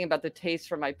by thinking about the taste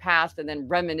from my past and then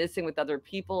reminiscing with other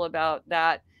people about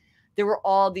that. There were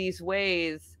all these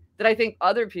ways that I think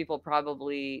other people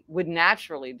probably would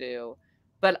naturally do,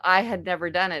 but I had never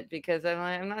done it because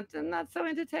I'm not so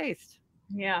into taste.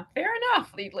 Yeah, fair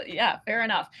enough. Yeah, fair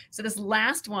enough. So this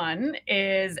last one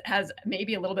has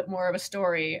maybe a little bit more of a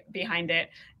story behind it,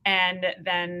 and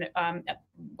then I'll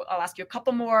ask you a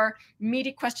couple more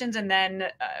meaty questions, and then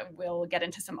we'll get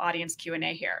into some audience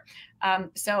Q&A here.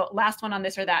 So last one on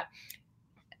this or that.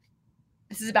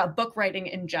 This is about book writing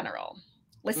in general.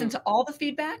 Listen to all the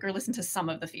feedback or listen to some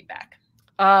of the feedback?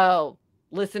 Oh,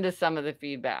 listen to some of the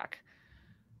feedback.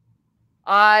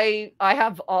 I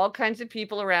have all kinds of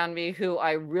people around me who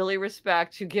I really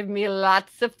respect, who give me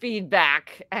lots of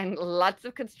feedback and lots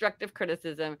of constructive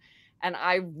criticism, and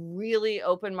I really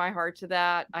open my heart to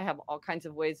that. I have all kinds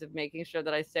of ways of making sure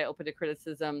that I stay open to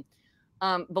criticism.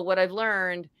 But what I've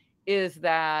learned is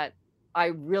that I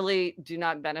really do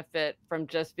not benefit from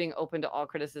just being open to all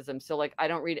criticism. So like, I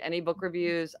don't read any book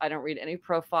reviews. I don't read any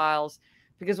profiles,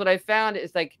 because what I found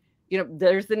is like,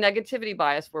 there's the negativity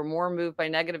bias. We're more moved by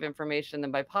negative information than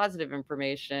by positive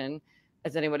information,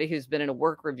 as anybody who's been in a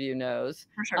work review knows.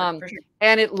 For sure, for sure.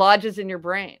 And it lodges in your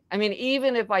brain. I mean,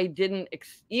 even if I didn't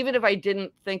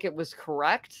think it was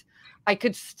correct, I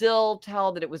could still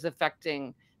tell that it was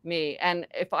affecting me. And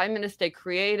if I'm going to stay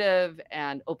creative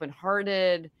and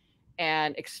open-hearted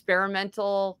and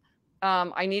experimental,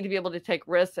 I need to be able to take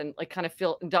risks and like kind of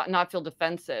not feel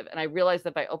defensive. And I realized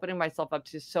that by opening myself up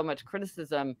to so much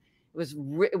criticism,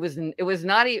 it was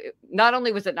not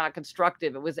only was it not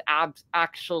constructive, it was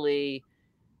actually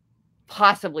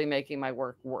possibly making my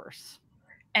work worse.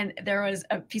 And there was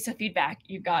a piece of feedback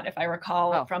you got, if I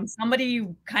recall, from somebody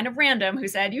kind of random who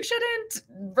said you shouldn't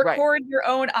record your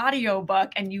own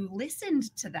audiobook, and you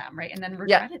listened to them, right? And then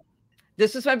regretted it.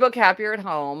 This was my book, Happier at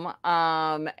Home.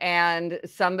 And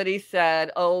somebody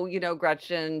said, oh,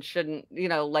 Gretchen shouldn't,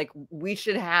 like we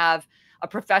should have a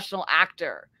professional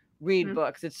actor read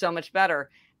books. It's so much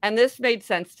better. And this made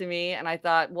sense to me. And I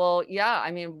thought, well, yeah, I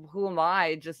mean, who am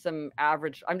I? Just some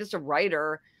average, I'm just a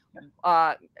writer.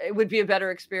 It would be a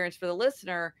better experience for the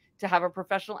listener to have a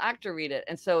professional actor read it.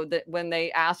 And so that when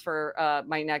they asked for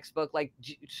my next book, like,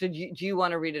 do you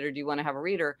want to read it or do you want to have a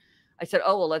reader? I said,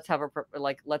 oh, well, let's have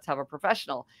a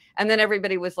professional. And then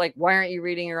everybody was like, why aren't you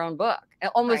reading your own book?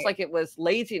 And almost like it was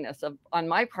laziness on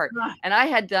my part. And I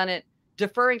had done it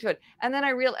deferring to it. And then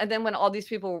and then when all these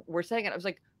people were saying it, I was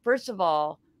like, first of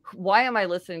all, why am I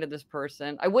listening to this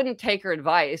person? I wouldn't take her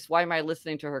advice. Why am I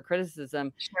listening to her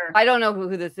criticism? Sure. I don't know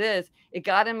who this is. It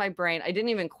got in my brain. I didn't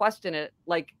even question it.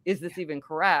 Like, is this even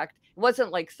correct? It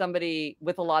wasn't like somebody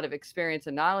with a lot of experience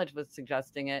and knowledge was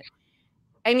suggesting it.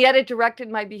 And yet it directed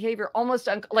my behavior almost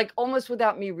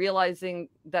without me realizing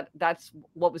that that's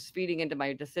what was feeding into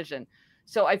my decision.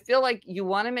 So I feel like you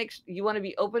want to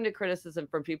be open to criticism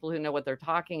from people who know what they're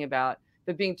talking about,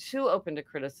 but being too open to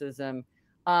criticism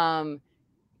can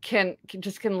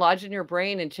lodge in your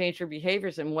brain and change your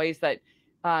behaviors in ways that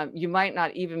you might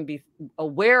not even be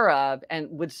aware of and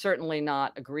would certainly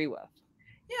not agree with.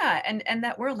 Yeah, and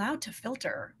that we're allowed to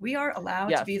filter. We are allowed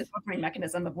to be the filtering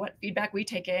mechanism of what feedback we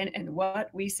take in and what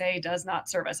we say does not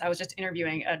serve us. I was just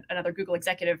interviewing another Google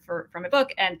executive from a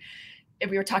book, and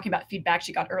we were talking about feedback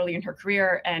she got early in her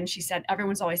career, and she said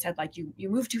everyone's always said like you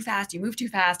move too fast,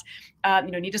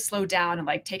 need to slow down and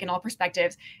like take in all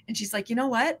perspectives. And she's like, you know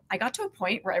what? I got to a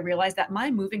point where I realized that my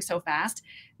moving so fast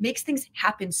makes things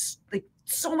happen like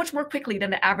so much more quickly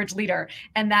than the average leader,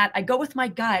 and that I go with my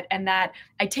gut, and that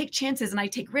I take chances and I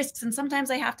take risks, and sometimes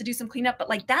I have to do some cleanup, but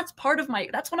like that's one of my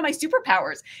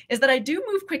superpowers, is that I do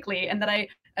move quickly, and that I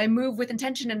move with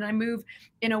intention, and I move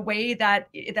in a way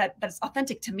that's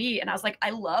authentic to me. And I was like, I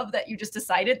love that you just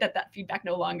decided that feedback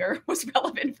no longer was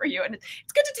relevant for you. And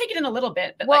it's good to take it in a little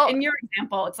bit, but like in your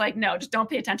example, it's like, no, just don't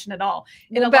pay attention at all.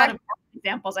 In a lot of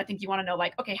examples, I think you want to know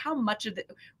like, okay, how much of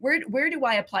where do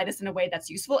I apply this in a way that's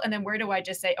useful? And then where do I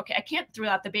just say, okay, I can't throw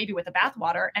out the baby with the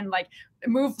bathwater and like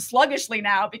move sluggishly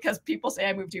now because people say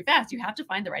I move too fast. You have to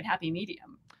find the right happy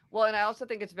medium. Well, and I also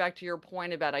think it's back to your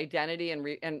point about identity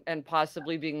and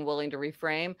possibly being willing to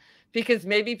reframe, because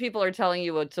maybe people are telling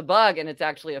you it's a bug and it's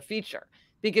actually a feature,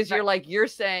 because you're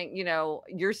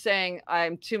saying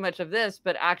I'm too much of this,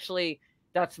 but actually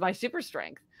that's my super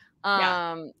strength.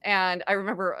 And I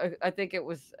remember, I think it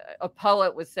was a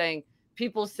poet was saying,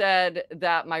 people said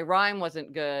that my rhyme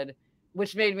wasn't good,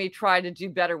 which made me try to do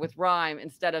better with rhyme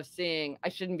instead of seeing I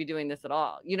shouldn't be doing this at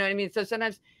all. You know what I mean? So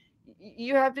sometimes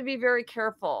you have to be very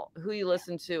careful who you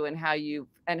listen to and how you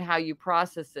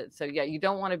process it. So yeah, you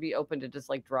don't want to be open to just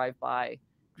like drive by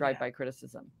drive by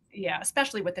criticism. Yeah,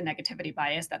 especially with the negativity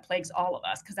bias that plagues all of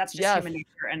us, because that's just Yes. human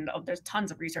nature, and there's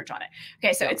tons of research on it.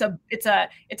 Okay, so Yeah.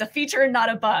 it's a feature, not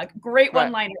a bug. Great Right.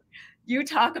 one-liner. You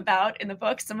talk about in the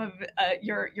book some of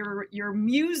your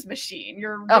muse machine,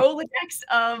 your Oh. Rolodex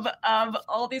of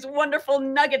all these wonderful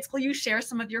nuggets. Will you share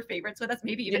some of your favorites with us?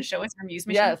 Maybe even show us your muse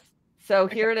machine. Yes. So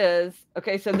here it is.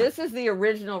 Okay, so this is the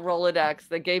original Rolodex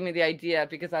that gave me the idea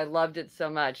because I loved it so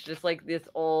much, just like this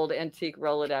old antique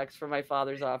Rolodex from my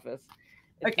father's office.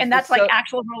 And that's like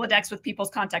actual Rolodex with people's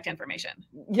contact information.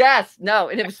 Yes, no,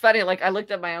 and it was funny. Like I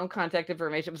looked at my own contact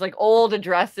information. It was like old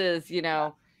addresses, you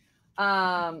know,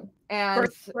 and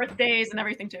birthdays and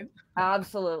everything too.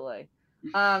 Absolutely.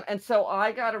 And so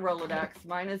I got a Rolodex.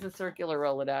 Mine is a circular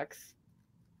Rolodex,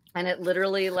 and it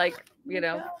literally, like, you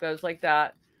know, goes like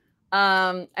that.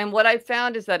 And what I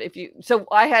found is that so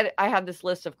I had this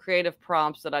list of creative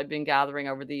prompts that I've been gathering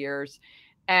over the years,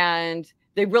 and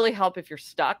they really help if you're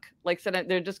stuck. Like, so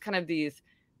they're just kind of these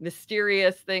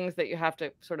mysterious things that you have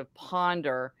to sort of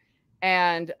ponder,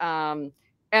 and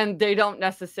they don't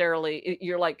necessarily,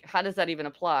 you're like, how does that even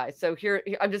apply? So here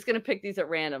I'm just going to pick these at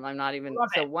random. I'm not even.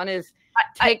 So one is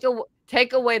take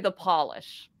away the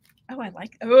polish. Oh, I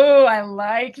like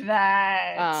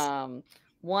that.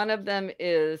 One of them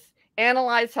is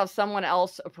analyze how someone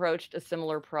else approached a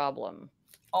similar problem.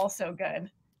 Also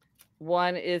good.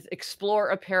 One is explore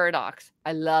a paradox.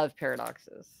 I love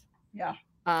paradoxes. Yeah.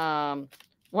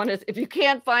 One is if you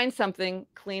can't find something,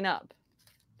 clean up.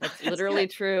 That's literally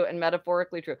true and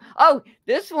metaphorically true. Oh,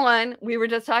 this one we were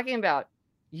just talking about.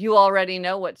 You already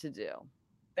know what to do.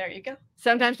 There you go.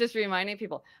 Sometimes just reminding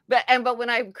people. But when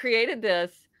I created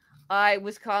this, I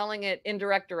was calling it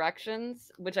indirect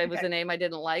directions, which was a name I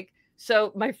didn't like.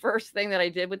 So my first thing that I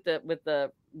did with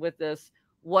this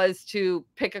was to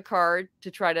pick a card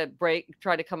to try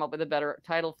to come up with a better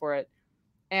title for it.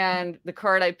 And the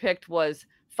card I picked was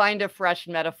find a fresh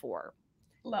metaphor.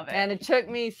 Love it. And it took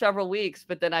me several weeks,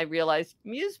 but then I realized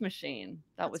muse machine.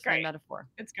 That was my metaphor.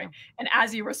 It's great. Yeah. And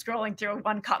as you were scrolling through,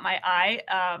 one caught my eye.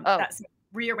 That's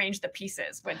rearrange the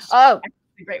pieces, which is a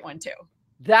great one too.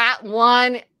 That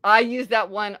one, I use that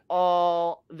one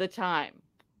all the time.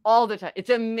 All the time. It's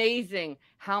amazing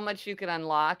how much you can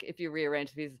unlock if you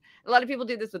rearrange the pieces. A lot of people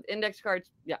do this with index cards.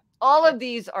 Yeah. All of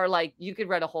these are like, you could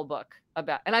write a whole book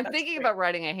about, and I'm thinking about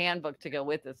writing a handbook to go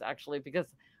with this actually, because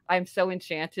I'm so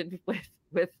enchanted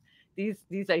with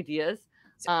these ideas.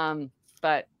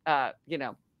 But you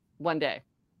know, one day.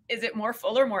 Is it more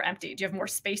full or more empty? Do you have more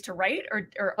space to write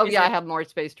or Oh yeah, I have more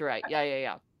space to write. Okay.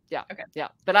 Yeah. Okay. Yeah.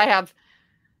 But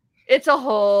it's a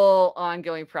whole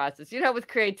ongoing process. You know, with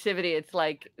creativity, it's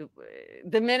like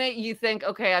the minute you think,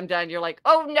 okay, I'm done, you're like,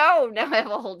 oh no, now I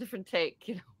have a whole different take,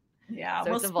 you know? Yeah.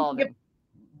 So it's evolving.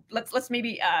 Let's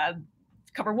maybe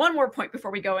cover one more point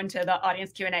before we go into the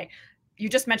audience Q&A. You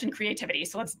just mentioned creativity.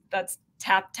 So let's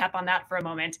tap on that for a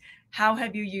moment. How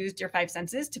have you used your 5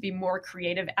 senses to be more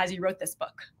creative as you wrote this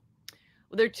book?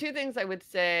 Well, there are 2 things I would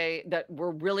say that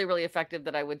were really, really effective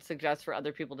that I would suggest for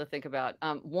other people to think about.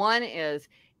 One is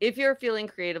if you're feeling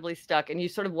creatively stuck and you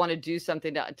sort of want to do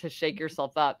something to shake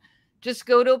yourself up, just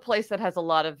go to a place that has a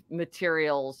lot of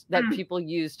materials that people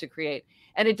use to create.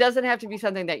 And it doesn't have to be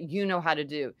something that you know how to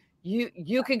do.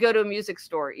 You could go to a music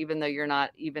store, even though you're not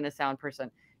even a sound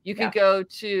person. You could go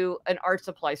to an art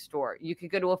supply store. You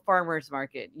could go to a farmer's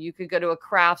market. You could go to a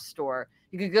craft store.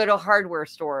 You could go to a hardware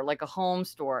store, like a home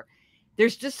store.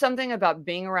 There's just something about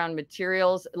being around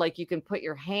materials. Like you can put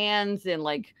your hands in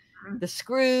like the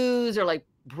screws or like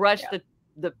brush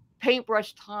the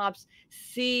paintbrush tops,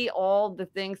 see all the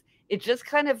things. It just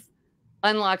kind of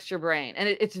unlocks your brain. And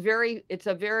it's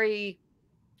a very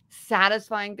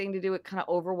satisfying thing to do. It kind of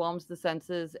overwhelms the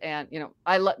senses. And, you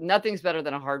know, nothing's better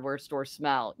than a hardware store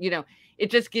smell. You know, it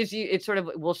just gives you, it sort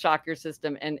of will shock your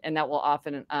system and that will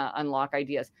often unlock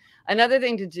ideas. Another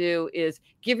thing to do is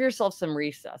give yourself some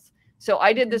recess. So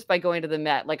I did this by going to the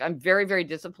Met. Like I'm very, very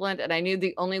disciplined. And I knew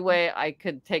the only way I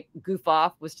could goof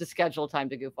off was to schedule time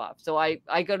to goof off. So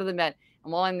I go to the Met,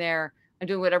 and while I'm there, I'm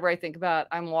doing whatever I think about.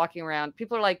 I'm walking around.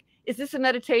 People are like, is this a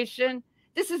meditation?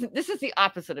 This is the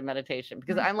opposite of meditation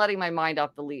because I'm letting my mind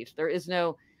off the leash. There is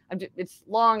no, it's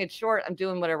long, it's short. I'm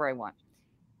doing whatever I want.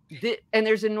 And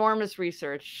there's enormous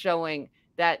research showing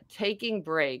that taking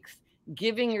breaks,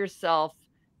 giving yourself,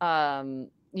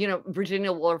 you know,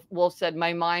 Virginia Woolf said,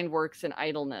 my mind works in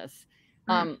idleness.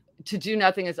 To do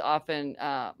nothing is often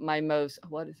my most,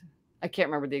 I can't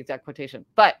remember the exact quotation,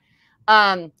 but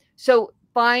so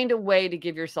find a way to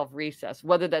give yourself recess,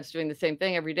 whether that's doing the same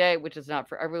thing every day, which is not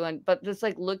for everyone, but just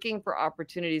like looking for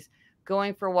opportunities,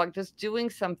 going for a walk, just doing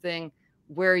something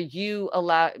where you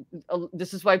allow,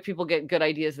 this is why people get good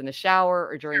ideas in the shower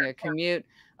or during a commute.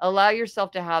 Allow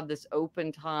yourself to have this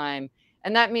open time.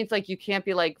 And that means like you can't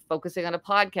be like focusing on a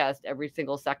podcast every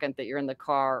single second that you're in the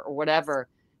car or whatever,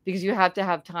 because you have to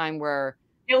have time where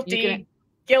you can,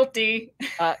 Guilty.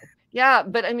 yeah,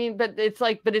 but I mean, but it's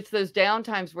like, but it's those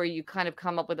downtimes where you kind of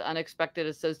come up with unexpected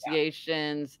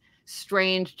associations,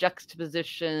 strange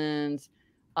juxtapositions,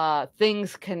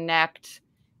 things connect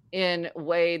in a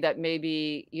way that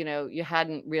maybe, you know, you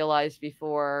hadn't realized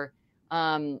before.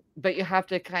 But you have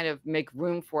to kind of make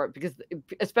room for it, because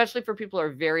especially for people who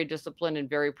are very disciplined and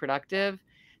very productive,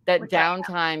 that Which I am.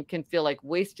 downtime can feel like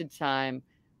wasted time,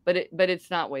 but it's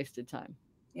not wasted time.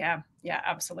 Yeah,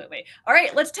 absolutely. All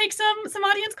right, let's take some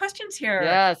audience questions here.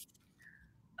 Yes.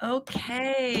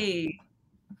 Okay.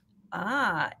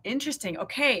 Interesting.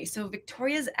 Okay, so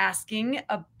Victoria's asking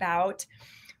about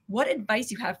what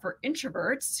advice you have for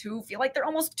introverts who feel like they're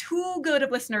almost too good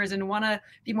of listeners and want to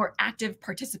be more active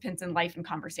participants in life and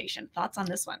conversation. Thoughts on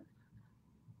this one?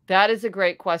 That is a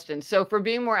great question. So for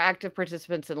being more active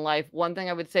participants in life, one thing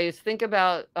I would say is think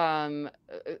about, a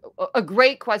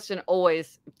great question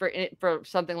always for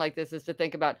something like this is to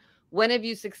think about, when have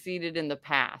you succeeded in the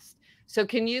past? So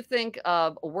can you think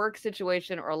of a work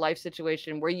situation or a life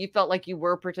situation where you felt like you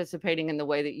were participating in the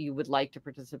way that you would like to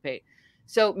participate?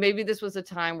 So maybe this was a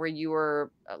time where you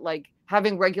were like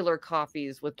having regular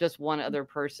coffees with just one other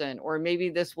person, or maybe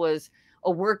this was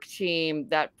a work team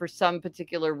that for some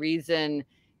particular reason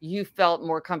you felt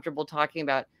more comfortable talking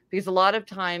about, because a lot of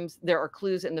times there are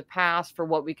clues in the past for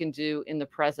what we can do in the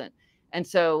present. And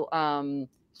so,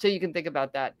 so you can think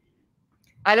about that.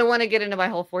 I don't want to get into my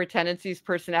whole Four Tendencies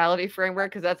personality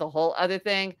framework, because that's a whole other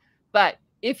thing. But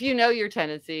if you know your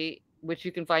tendency, which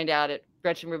you can find out at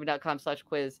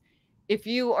gretchenrubin.com/quiz, if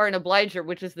you are an obliger,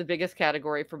 which is the biggest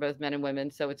category for both men and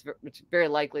women, so it's very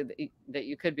likely that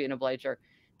you could be an obliger.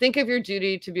 Think of your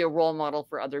duty to be a role model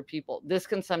for other people. This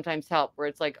can sometimes help, where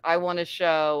it's like, I want to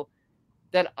show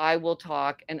that I will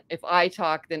talk, and if I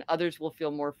talk, then others will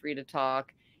feel more free to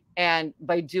talk. And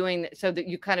by doing that, so that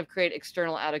you kind of create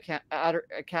external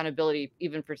accountability,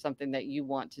 even for something that you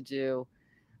want to do.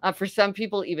 For some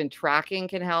people, even tracking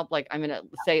can help. Like, I'm going to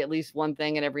say at least one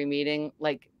thing in every meeting.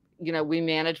 Like, you know, we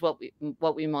manage what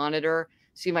we monitor.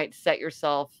 So you might set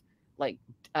yourself like,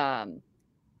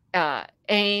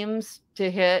 aims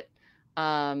to hit,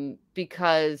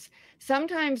 because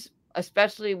sometimes,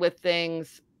 especially with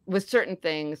certain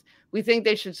things, we think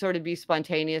they should sort of be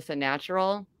spontaneous and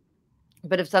natural.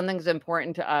 But if something's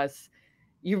important to us,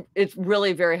 it's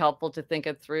really very helpful to think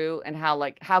it through, and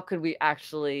how could we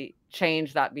actually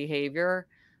change that behavior?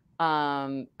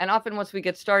 And often once we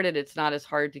get started, it's not as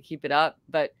hard to keep it up,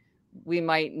 but we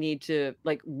might need to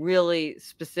like really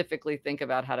specifically think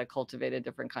about how to cultivate a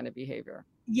different kind of behavior.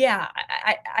 Yeah,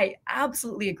 I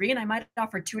absolutely agree. And I might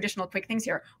offer two additional quick things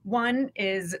here. One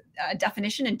is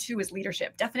definition, and two is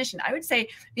leadership. Definition, I would say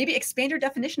maybe expand your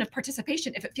definition of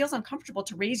participation. If it feels uncomfortable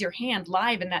to raise your hand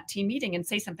live in that team meeting and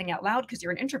say something out loud because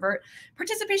you're an introvert,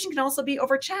 participation can also be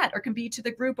over chat, or can be to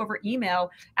the group over email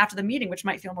after the meeting, which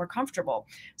might feel more comfortable.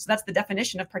 So that's the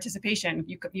definition of participation.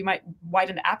 You might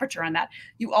widen the aperture on that.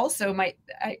 You also might,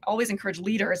 I always encourage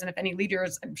leaders, and if any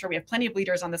leaders, I'm sure we have plenty of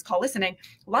leaders on this call listening,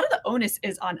 a lot of the onus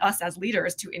is on us as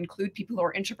leaders to include people who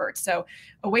are introverts. So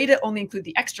a way to only include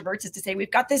the extroverts is to say, we've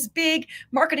got this big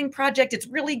marketing project. It's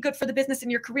really good for the business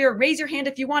and your career. Raise your hand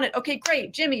if you want it. Okay,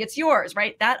 great. Jimmy, it's yours,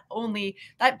 right? That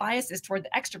bias is toward the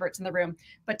extroverts in the room.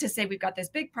 But to say, we've got this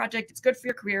big project, it's good for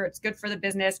your career, it's good for the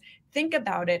business. Think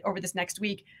about it over this next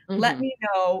week. Let me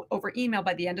know over email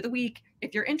by the end of the week.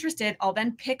 If you're interested, I'll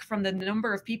then pick from the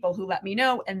number of people who let me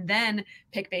know, and then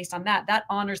pick based on that. That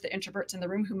honors the introverts in the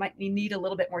room who might need a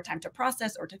little bit more time to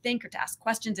process, or to think, or to ask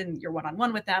questions in your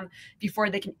one-on-one with them before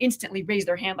they can instantly raise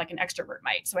their hand like an extrovert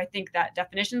might. So I think that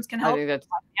definitions can help the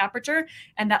aperture,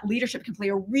 and that leadership can play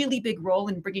a really big role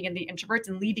in bringing in the introverts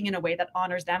and leading in a way that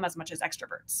honors them as much as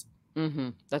extroverts.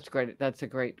 That's great. That's a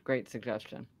great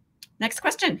suggestion. Next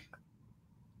question.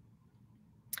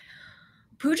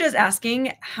 Pooja is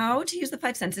asking how to use the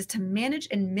five senses to manage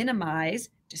and minimize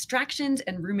distractions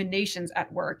and ruminations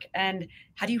at work, and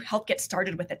how do you help get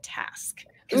started with a task?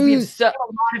 Because we have a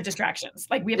lot of distractions.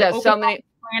 Like, we have an open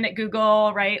plan at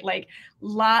Google, right? Like,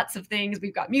 lots of things.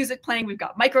 We've got music playing. We've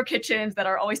got micro kitchens that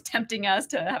are always tempting us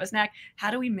to have a snack. How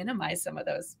do we minimize some of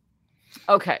those?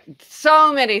 Okay,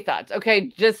 so many thoughts.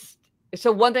 Okay,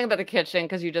 so one thing about the kitchen,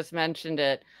 because you just mentioned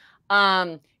it,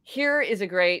 here is a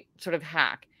great sort of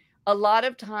hack. A lot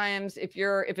of times, if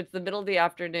it's the middle of the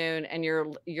afternoon and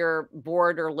you're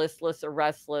bored or listless or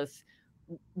restless,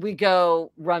 we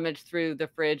go rummage through the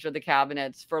fridge or the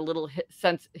cabinets for a little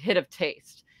hit of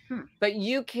taste. Hmm. But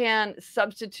you can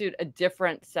substitute a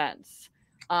different sense,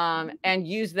 and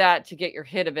use that to get your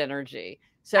hit of energy.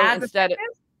 So As instead of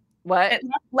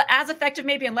effective? what? As effective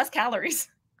maybe and less calories.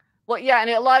 Well, yeah, and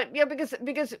a lot of, yeah, because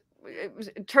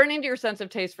turning to your sense of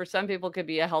taste for some people could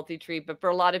be a healthy treat, but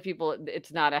for a lot of people,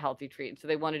 it's not a healthy treat. So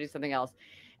they want to do something else.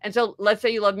 And so let's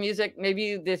say you love music,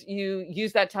 maybe you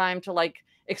use that time to like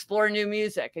explore new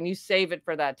music and you save it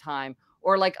for that time.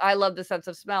 Or like I love the sense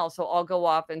of smell, so I'll go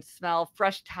off and smell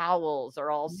fresh towels,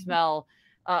 or I'll Mhm. smell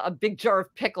a big jar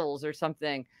of pickles or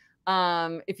something.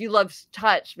 If you love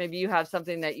touch, maybe you have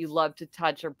something that you love to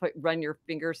touch or run your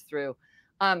fingers through.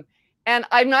 Um, and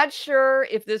I'm not sure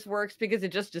if this works because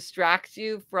it just distracts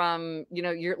you from,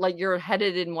 you're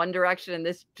headed in one direction and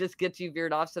this just gets you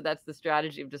veered off. So that's the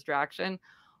strategy of distraction.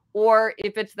 Or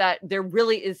if it's that there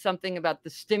really is something about the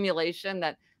stimulation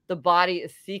that the body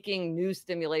is seeking new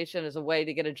stimulation as a way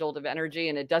to get a jolt of energy.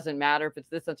 And it doesn't matter if it's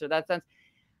this sense or that sense.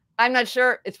 I'm not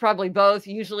sure. It's probably both.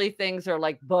 Usually things are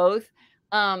like both.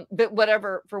 But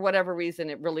for whatever reason,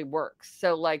 it really works.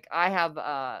 So like I have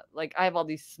all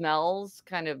these smells,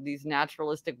 kind of these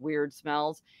naturalistic, weird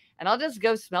smells, and I'll just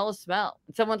go smell a smell.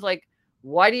 And someone's like,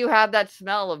 why do you have that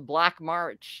smell of Black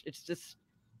March? It's just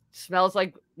smells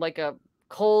like a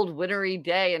cold, wintry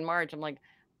day in March. I'm like,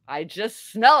 I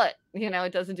just smell it.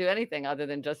 It doesn't do anything other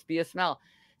than just be a smell.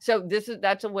 So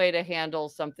that's a way to handle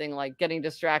something like getting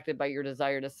distracted by your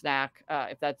desire to snack,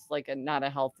 if that's like not a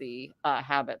healthy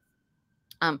habit.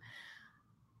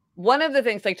 One of the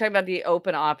things, like talking about the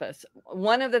open office,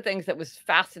 one of the things that was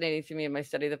fascinating to me in my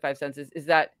study of the five senses is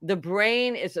that the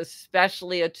brain is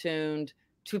especially attuned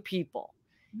to people.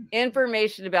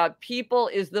 Information about people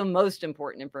is the most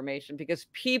important information because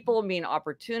people mean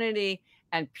opportunity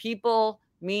and people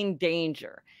mean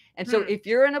danger. And so Hmm. if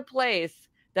you're in a place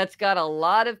that's got a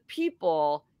lot of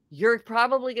people, you're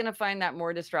probably going to find that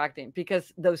more distracting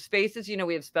because those faces,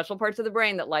 we have special parts of the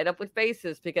brain that light up with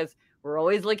faces because we're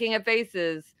always looking at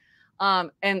faces.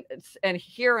 And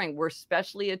hearing, we're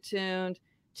specially attuned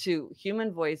to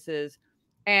human voices.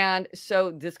 And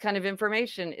so this kind of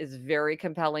information is very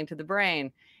compelling to the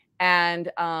brain.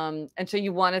 And so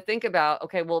you want to think about,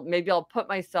 okay, well, maybe I'll put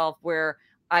myself where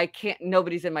I can't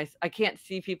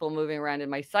see people moving around in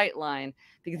my sight line,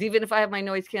 because even if I have my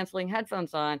noise canceling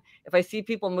headphones on, if I see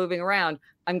people moving around,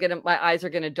 my eyes are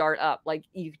going to dart up. Like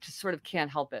you just sort of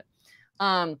can't help it.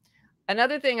 Um,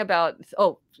 Another thing about,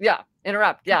 oh yeah,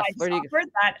 interrupt. No, Yes. I just Where do you,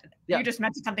 offered that yeah. you just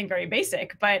mentioned something very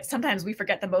basic, but sometimes we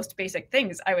forget the most basic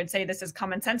things. I would say this is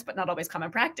common sense, but not always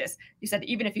common practice. You said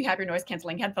even if you have your noise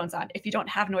canceling headphones on, if you don't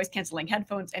have noise canceling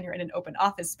headphones and you're in an open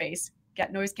office space,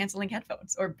 get noise canceling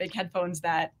headphones or big headphones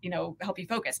that, help you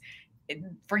focus.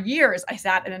 For years, I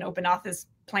sat in an open office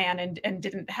plan and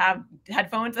didn't have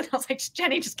headphones. And I was like,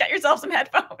 Jenny, just get yourself some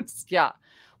headphones. Yeah.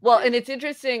 Well, and it's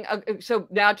interesting. So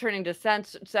now turning to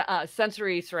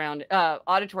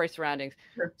auditory surroundings.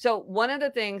 Sure. So one of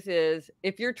the things is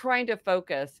if you're trying to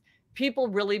focus, people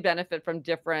really benefit from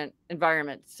different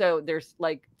environments. So there's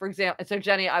like, for example, so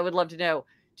Jenny, I would love to know,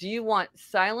 do you want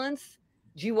silence?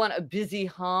 Do you want a busy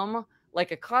hum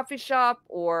like a coffee shop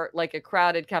or like a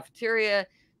crowded cafeteria?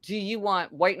 Do you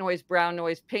want white noise, brown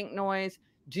noise, pink noise?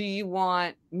 Do you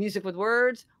want music with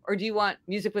words or do you want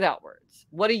music without words?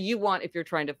 What do you want if you're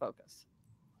trying to focus?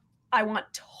 I want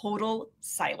total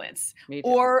silence Me too.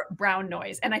 or brown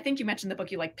noise. And I think you mentioned the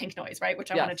book you like pink noise, right?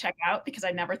 Which I want to Yes. check out because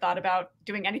I never thought about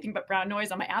doing anything but brown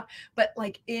noise on my app. But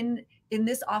like in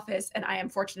this office, and I am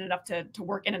fortunate enough to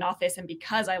work in an office, and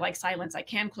because I like silence, I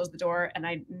can close the door. And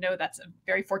I know that's a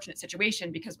very fortunate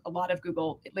situation because a lot of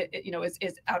Google,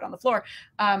 is out on the floor.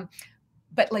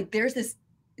 But like there's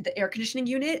the air conditioning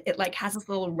unit, it like has this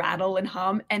little rattle and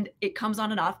hum and it comes on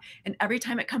and off. And every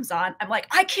time it comes on, I'm like,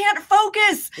 I can't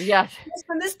focus. Yes. It's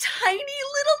from this the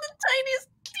tiniest,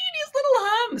 teeniest little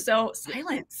hum. So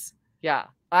silence. Yeah.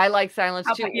 I like silence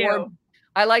How too. about Or you?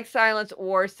 I like silence,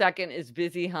 or second is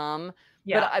busy hum. But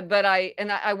Yeah.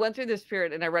 I went through this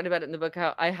period and I read about it in the book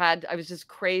how I was just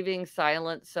craving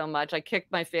silence so much. I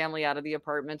kicked my family out of the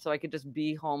apartment so I could just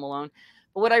be home alone.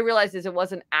 But what I realized is it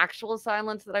wasn't actual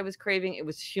silence that I was craving, it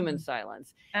was human Mhm.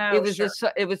 silence. Oh, sure.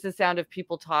 It was the sound of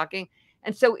people talking.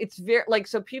 And so it's very like,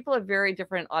 so people have very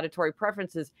different auditory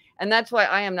preferences. And that's why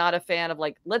I am not a fan of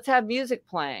like, let's have music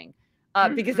playing.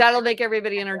 Because Mhm. that'll make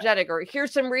everybody energetic. Or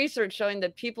here's some research showing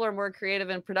that people are more creative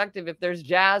and productive if there's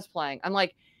jazz playing. I'm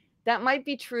like, that might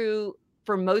be true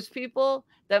for most people.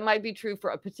 That might be true for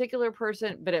a particular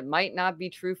person, but it might not be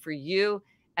true for you.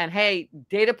 And hey,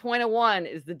 data point of one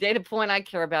is the data point I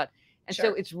care about. And so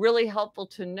Sure. it's really helpful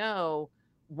to know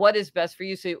what is best for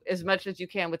you. So as much as you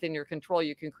can within your control,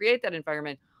 you can create that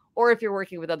environment. Or if you're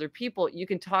working with other people, you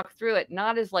can talk through it,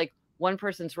 not as like one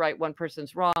person's right, one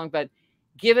person's wrong, but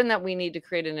given that we need to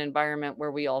create an environment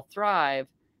where we all thrive,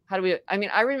 how do we, I mean,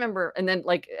 I remember, and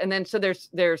then so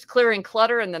there's clearing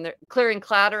clutter, and then clearing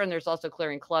clatter, and there's also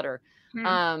clearing clutter.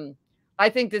 I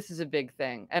think this is a big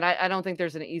thing, and I don't think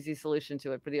there's an easy solution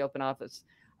to it for the open office.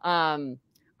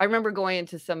 I remember going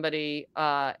into somebody,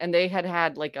 and they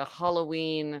had like a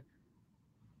Halloween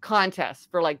contest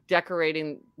for like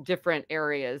decorating different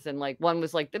areas, and like one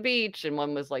was like the beach and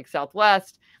one was like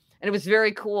Southwest, and it was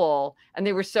very cool, and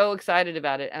they were so excited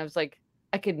about it, and I was like,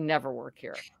 I could never work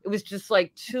here. It was just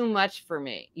like too much for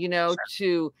me, you know,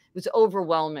 it was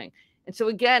overwhelming. And so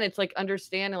again, it's like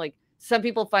understanding, like some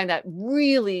people find that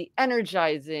really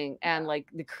energizing, and like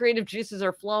the creative juices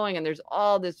are flowing, and there's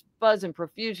all this buzz and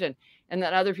profusion. And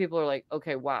then other people are like,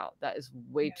 okay, wow, that is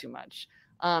way too much.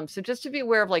 So just to be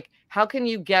aware of like, how can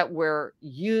you get where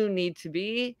you need to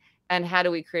be, and how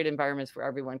do we create environments where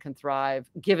everyone can thrive,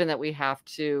 given that we have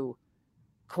to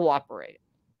cooperate?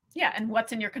 Yeah, and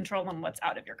what's in your control and what's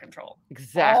out of your control.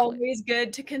 Exactly. Always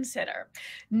good to consider.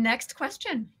 Next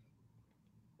question.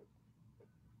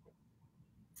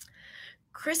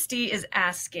 Christy is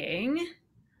asking,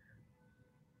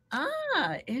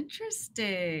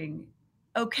 interesting.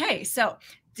 Okay, so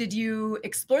did you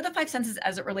explore the 5 senses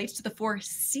as it relates to the 4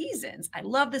 seasons? I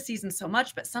love the seasons so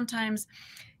much, but sometimes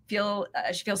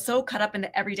she feels so caught up in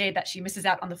the everyday that she misses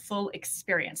out on the full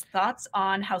experience. Thoughts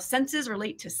on how senses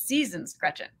relate to seasons,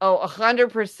 Gretchen? Oh,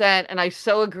 100%. And I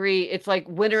so agree. It's like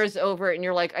winter is over and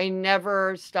you're like, I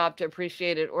never stopped to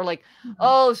appreciate it. Or like,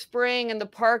 oh, spring and the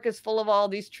park is full of all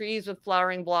these trees with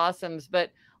flowering blossoms,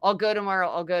 but I'll go tomorrow.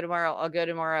 I'll go tomorrow. I'll go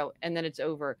tomorrow. And then it's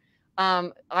over.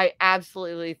 I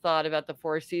absolutely thought about the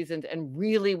 4 seasons and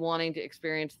really wanting to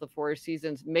experience the 4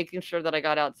 seasons, making sure that I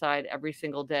got outside every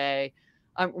single day.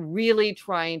 I'm really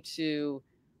trying to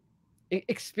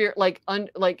experience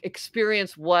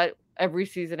what every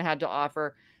season had to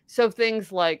offer. So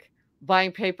things like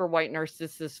buying paper white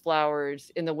narcissus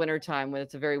flowers in the wintertime when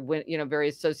it's a very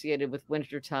associated with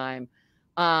wintertime.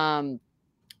 But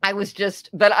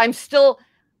I'm still,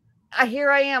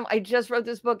 here I am. I just wrote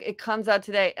this book. It comes out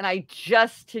today. And I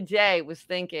just today was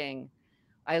thinking,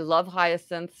 I love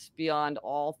hyacinths beyond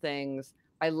all things.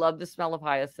 I love the smell of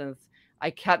hyacinths. I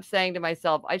kept saying to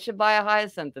myself, I should buy a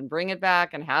hyacinth and bring it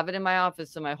back and have it in my office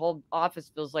so my whole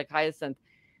office feels like hyacinth.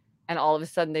 And all of a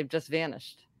sudden they've just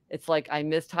vanished. It's like I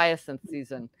missed hyacinth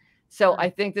season. So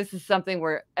I think this is something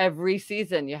where every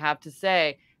season you have to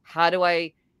say, how do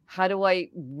I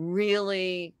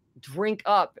really drink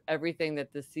up everything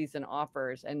that this season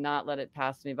offers and not let it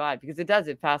pass me by? Because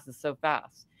it passes so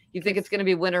fast. You think it's going to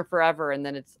be winter forever, and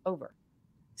then it's over.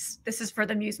 This is for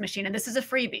the Muse Machine, and this is a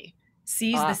freebie.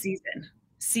 Seize the season.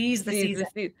 Seize the season.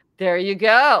 There you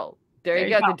go. There you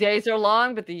go. The days are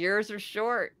long, but the years are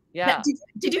short. Yeah. Now,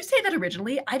 did you say that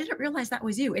originally? I didn't realize that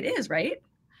was you. It is, right?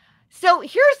 So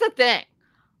here's the thing.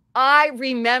 I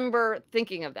remember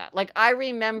thinking of that. Like, I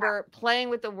remember playing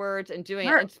with the words and doing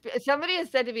it. And somebody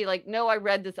has said to me, like, no, I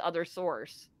read this other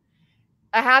source.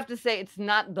 I have to say it's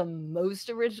not the most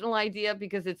original idea,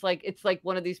 because it's like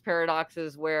one of these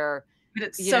paradoxes where, but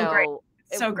it's so great.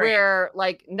 So great. Where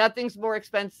like nothing's more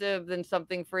expensive than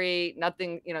something free.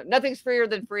 Nothing's freer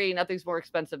than free. Nothing's more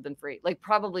expensive than free. Like,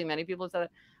 probably many people have said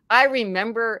it. I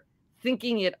remember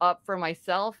thinking it up for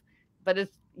myself, but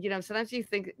it's, sometimes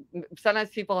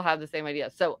people have the same idea.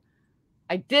 So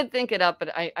I did think it up,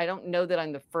 but I don't know that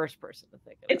I'm the first person to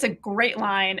think it. It's a great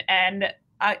line, and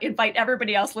I invite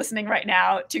everybody else listening right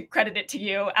now to credit it to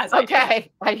you as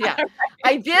okay.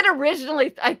 I did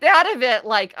originally. I thought of it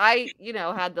like I,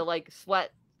 had the like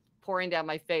sweat pouring down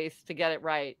my face to get it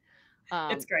right.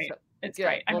 It's great. So, it's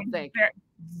great. I mean,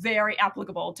 very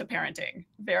applicable to parenting.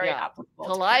 Very applicable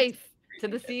to life, to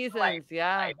the seasons.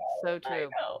 Yeah, so true.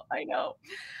 I know.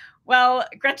 Well,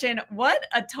 Gretchen, what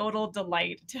a total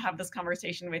delight to have this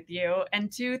conversation with you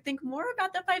and to think more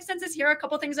about the 5 senses. Here are a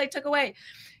couple of things I took away.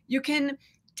 You can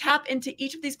tap into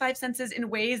each of these 5 senses in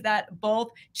ways that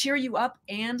both cheer you up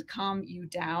and calm you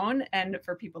down. And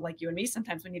for people like you and me,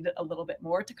 sometimes we need a little bit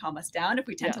more to calm us down if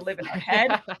we tend to live in our head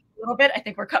a little bit. I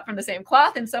think we're cut from the same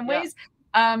cloth in some ways.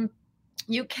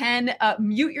 You can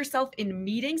mute yourself in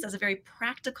meetings as a very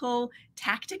practical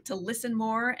tactic to listen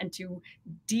more and to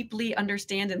deeply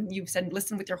understand. And you've said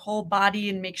listen with your whole body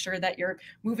and make sure that you're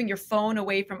moving your phone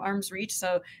away from arm's reach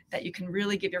so that you can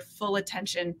really give your full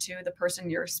attention to the person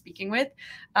you're speaking with.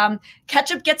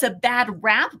 Ketchup gets a bad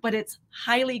rap, but it's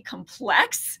highly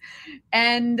complex.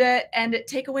 And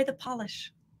take away the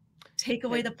polish. Take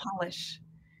away the polish.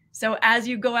 So as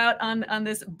you go out on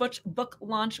this book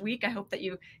launch week, I hope that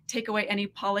you take away any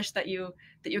polish that you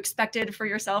expected for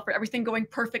yourself, for everything going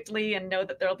perfectly, and know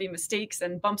that there'll be mistakes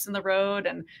and bumps in the road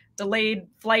and delayed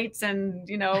flights and,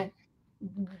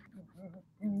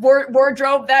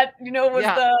 wardrobe that, was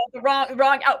Yeah. the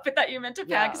wrong outfit that you meant to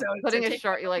pack. Yeah. So Putting a take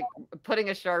that like putting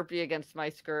a Sharpie against my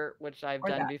skirt, which I've or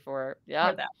done that before. or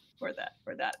Yeah. that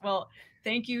or that. Well,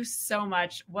 thank you so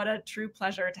much. What a true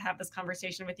pleasure to have this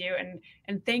conversation with you,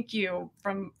 and thank you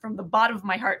from the bottom of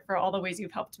my heart for all the ways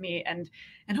you've helped me, and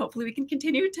hopefully we can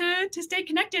continue to stay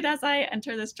connected as I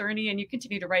enter this journey and you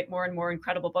continue to write more and more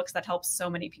incredible books that help so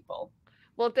many people.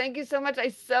 Well, thank you so much. I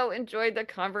so enjoyed the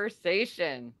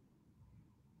conversation.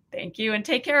 Thank you, and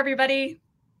take care, everybody.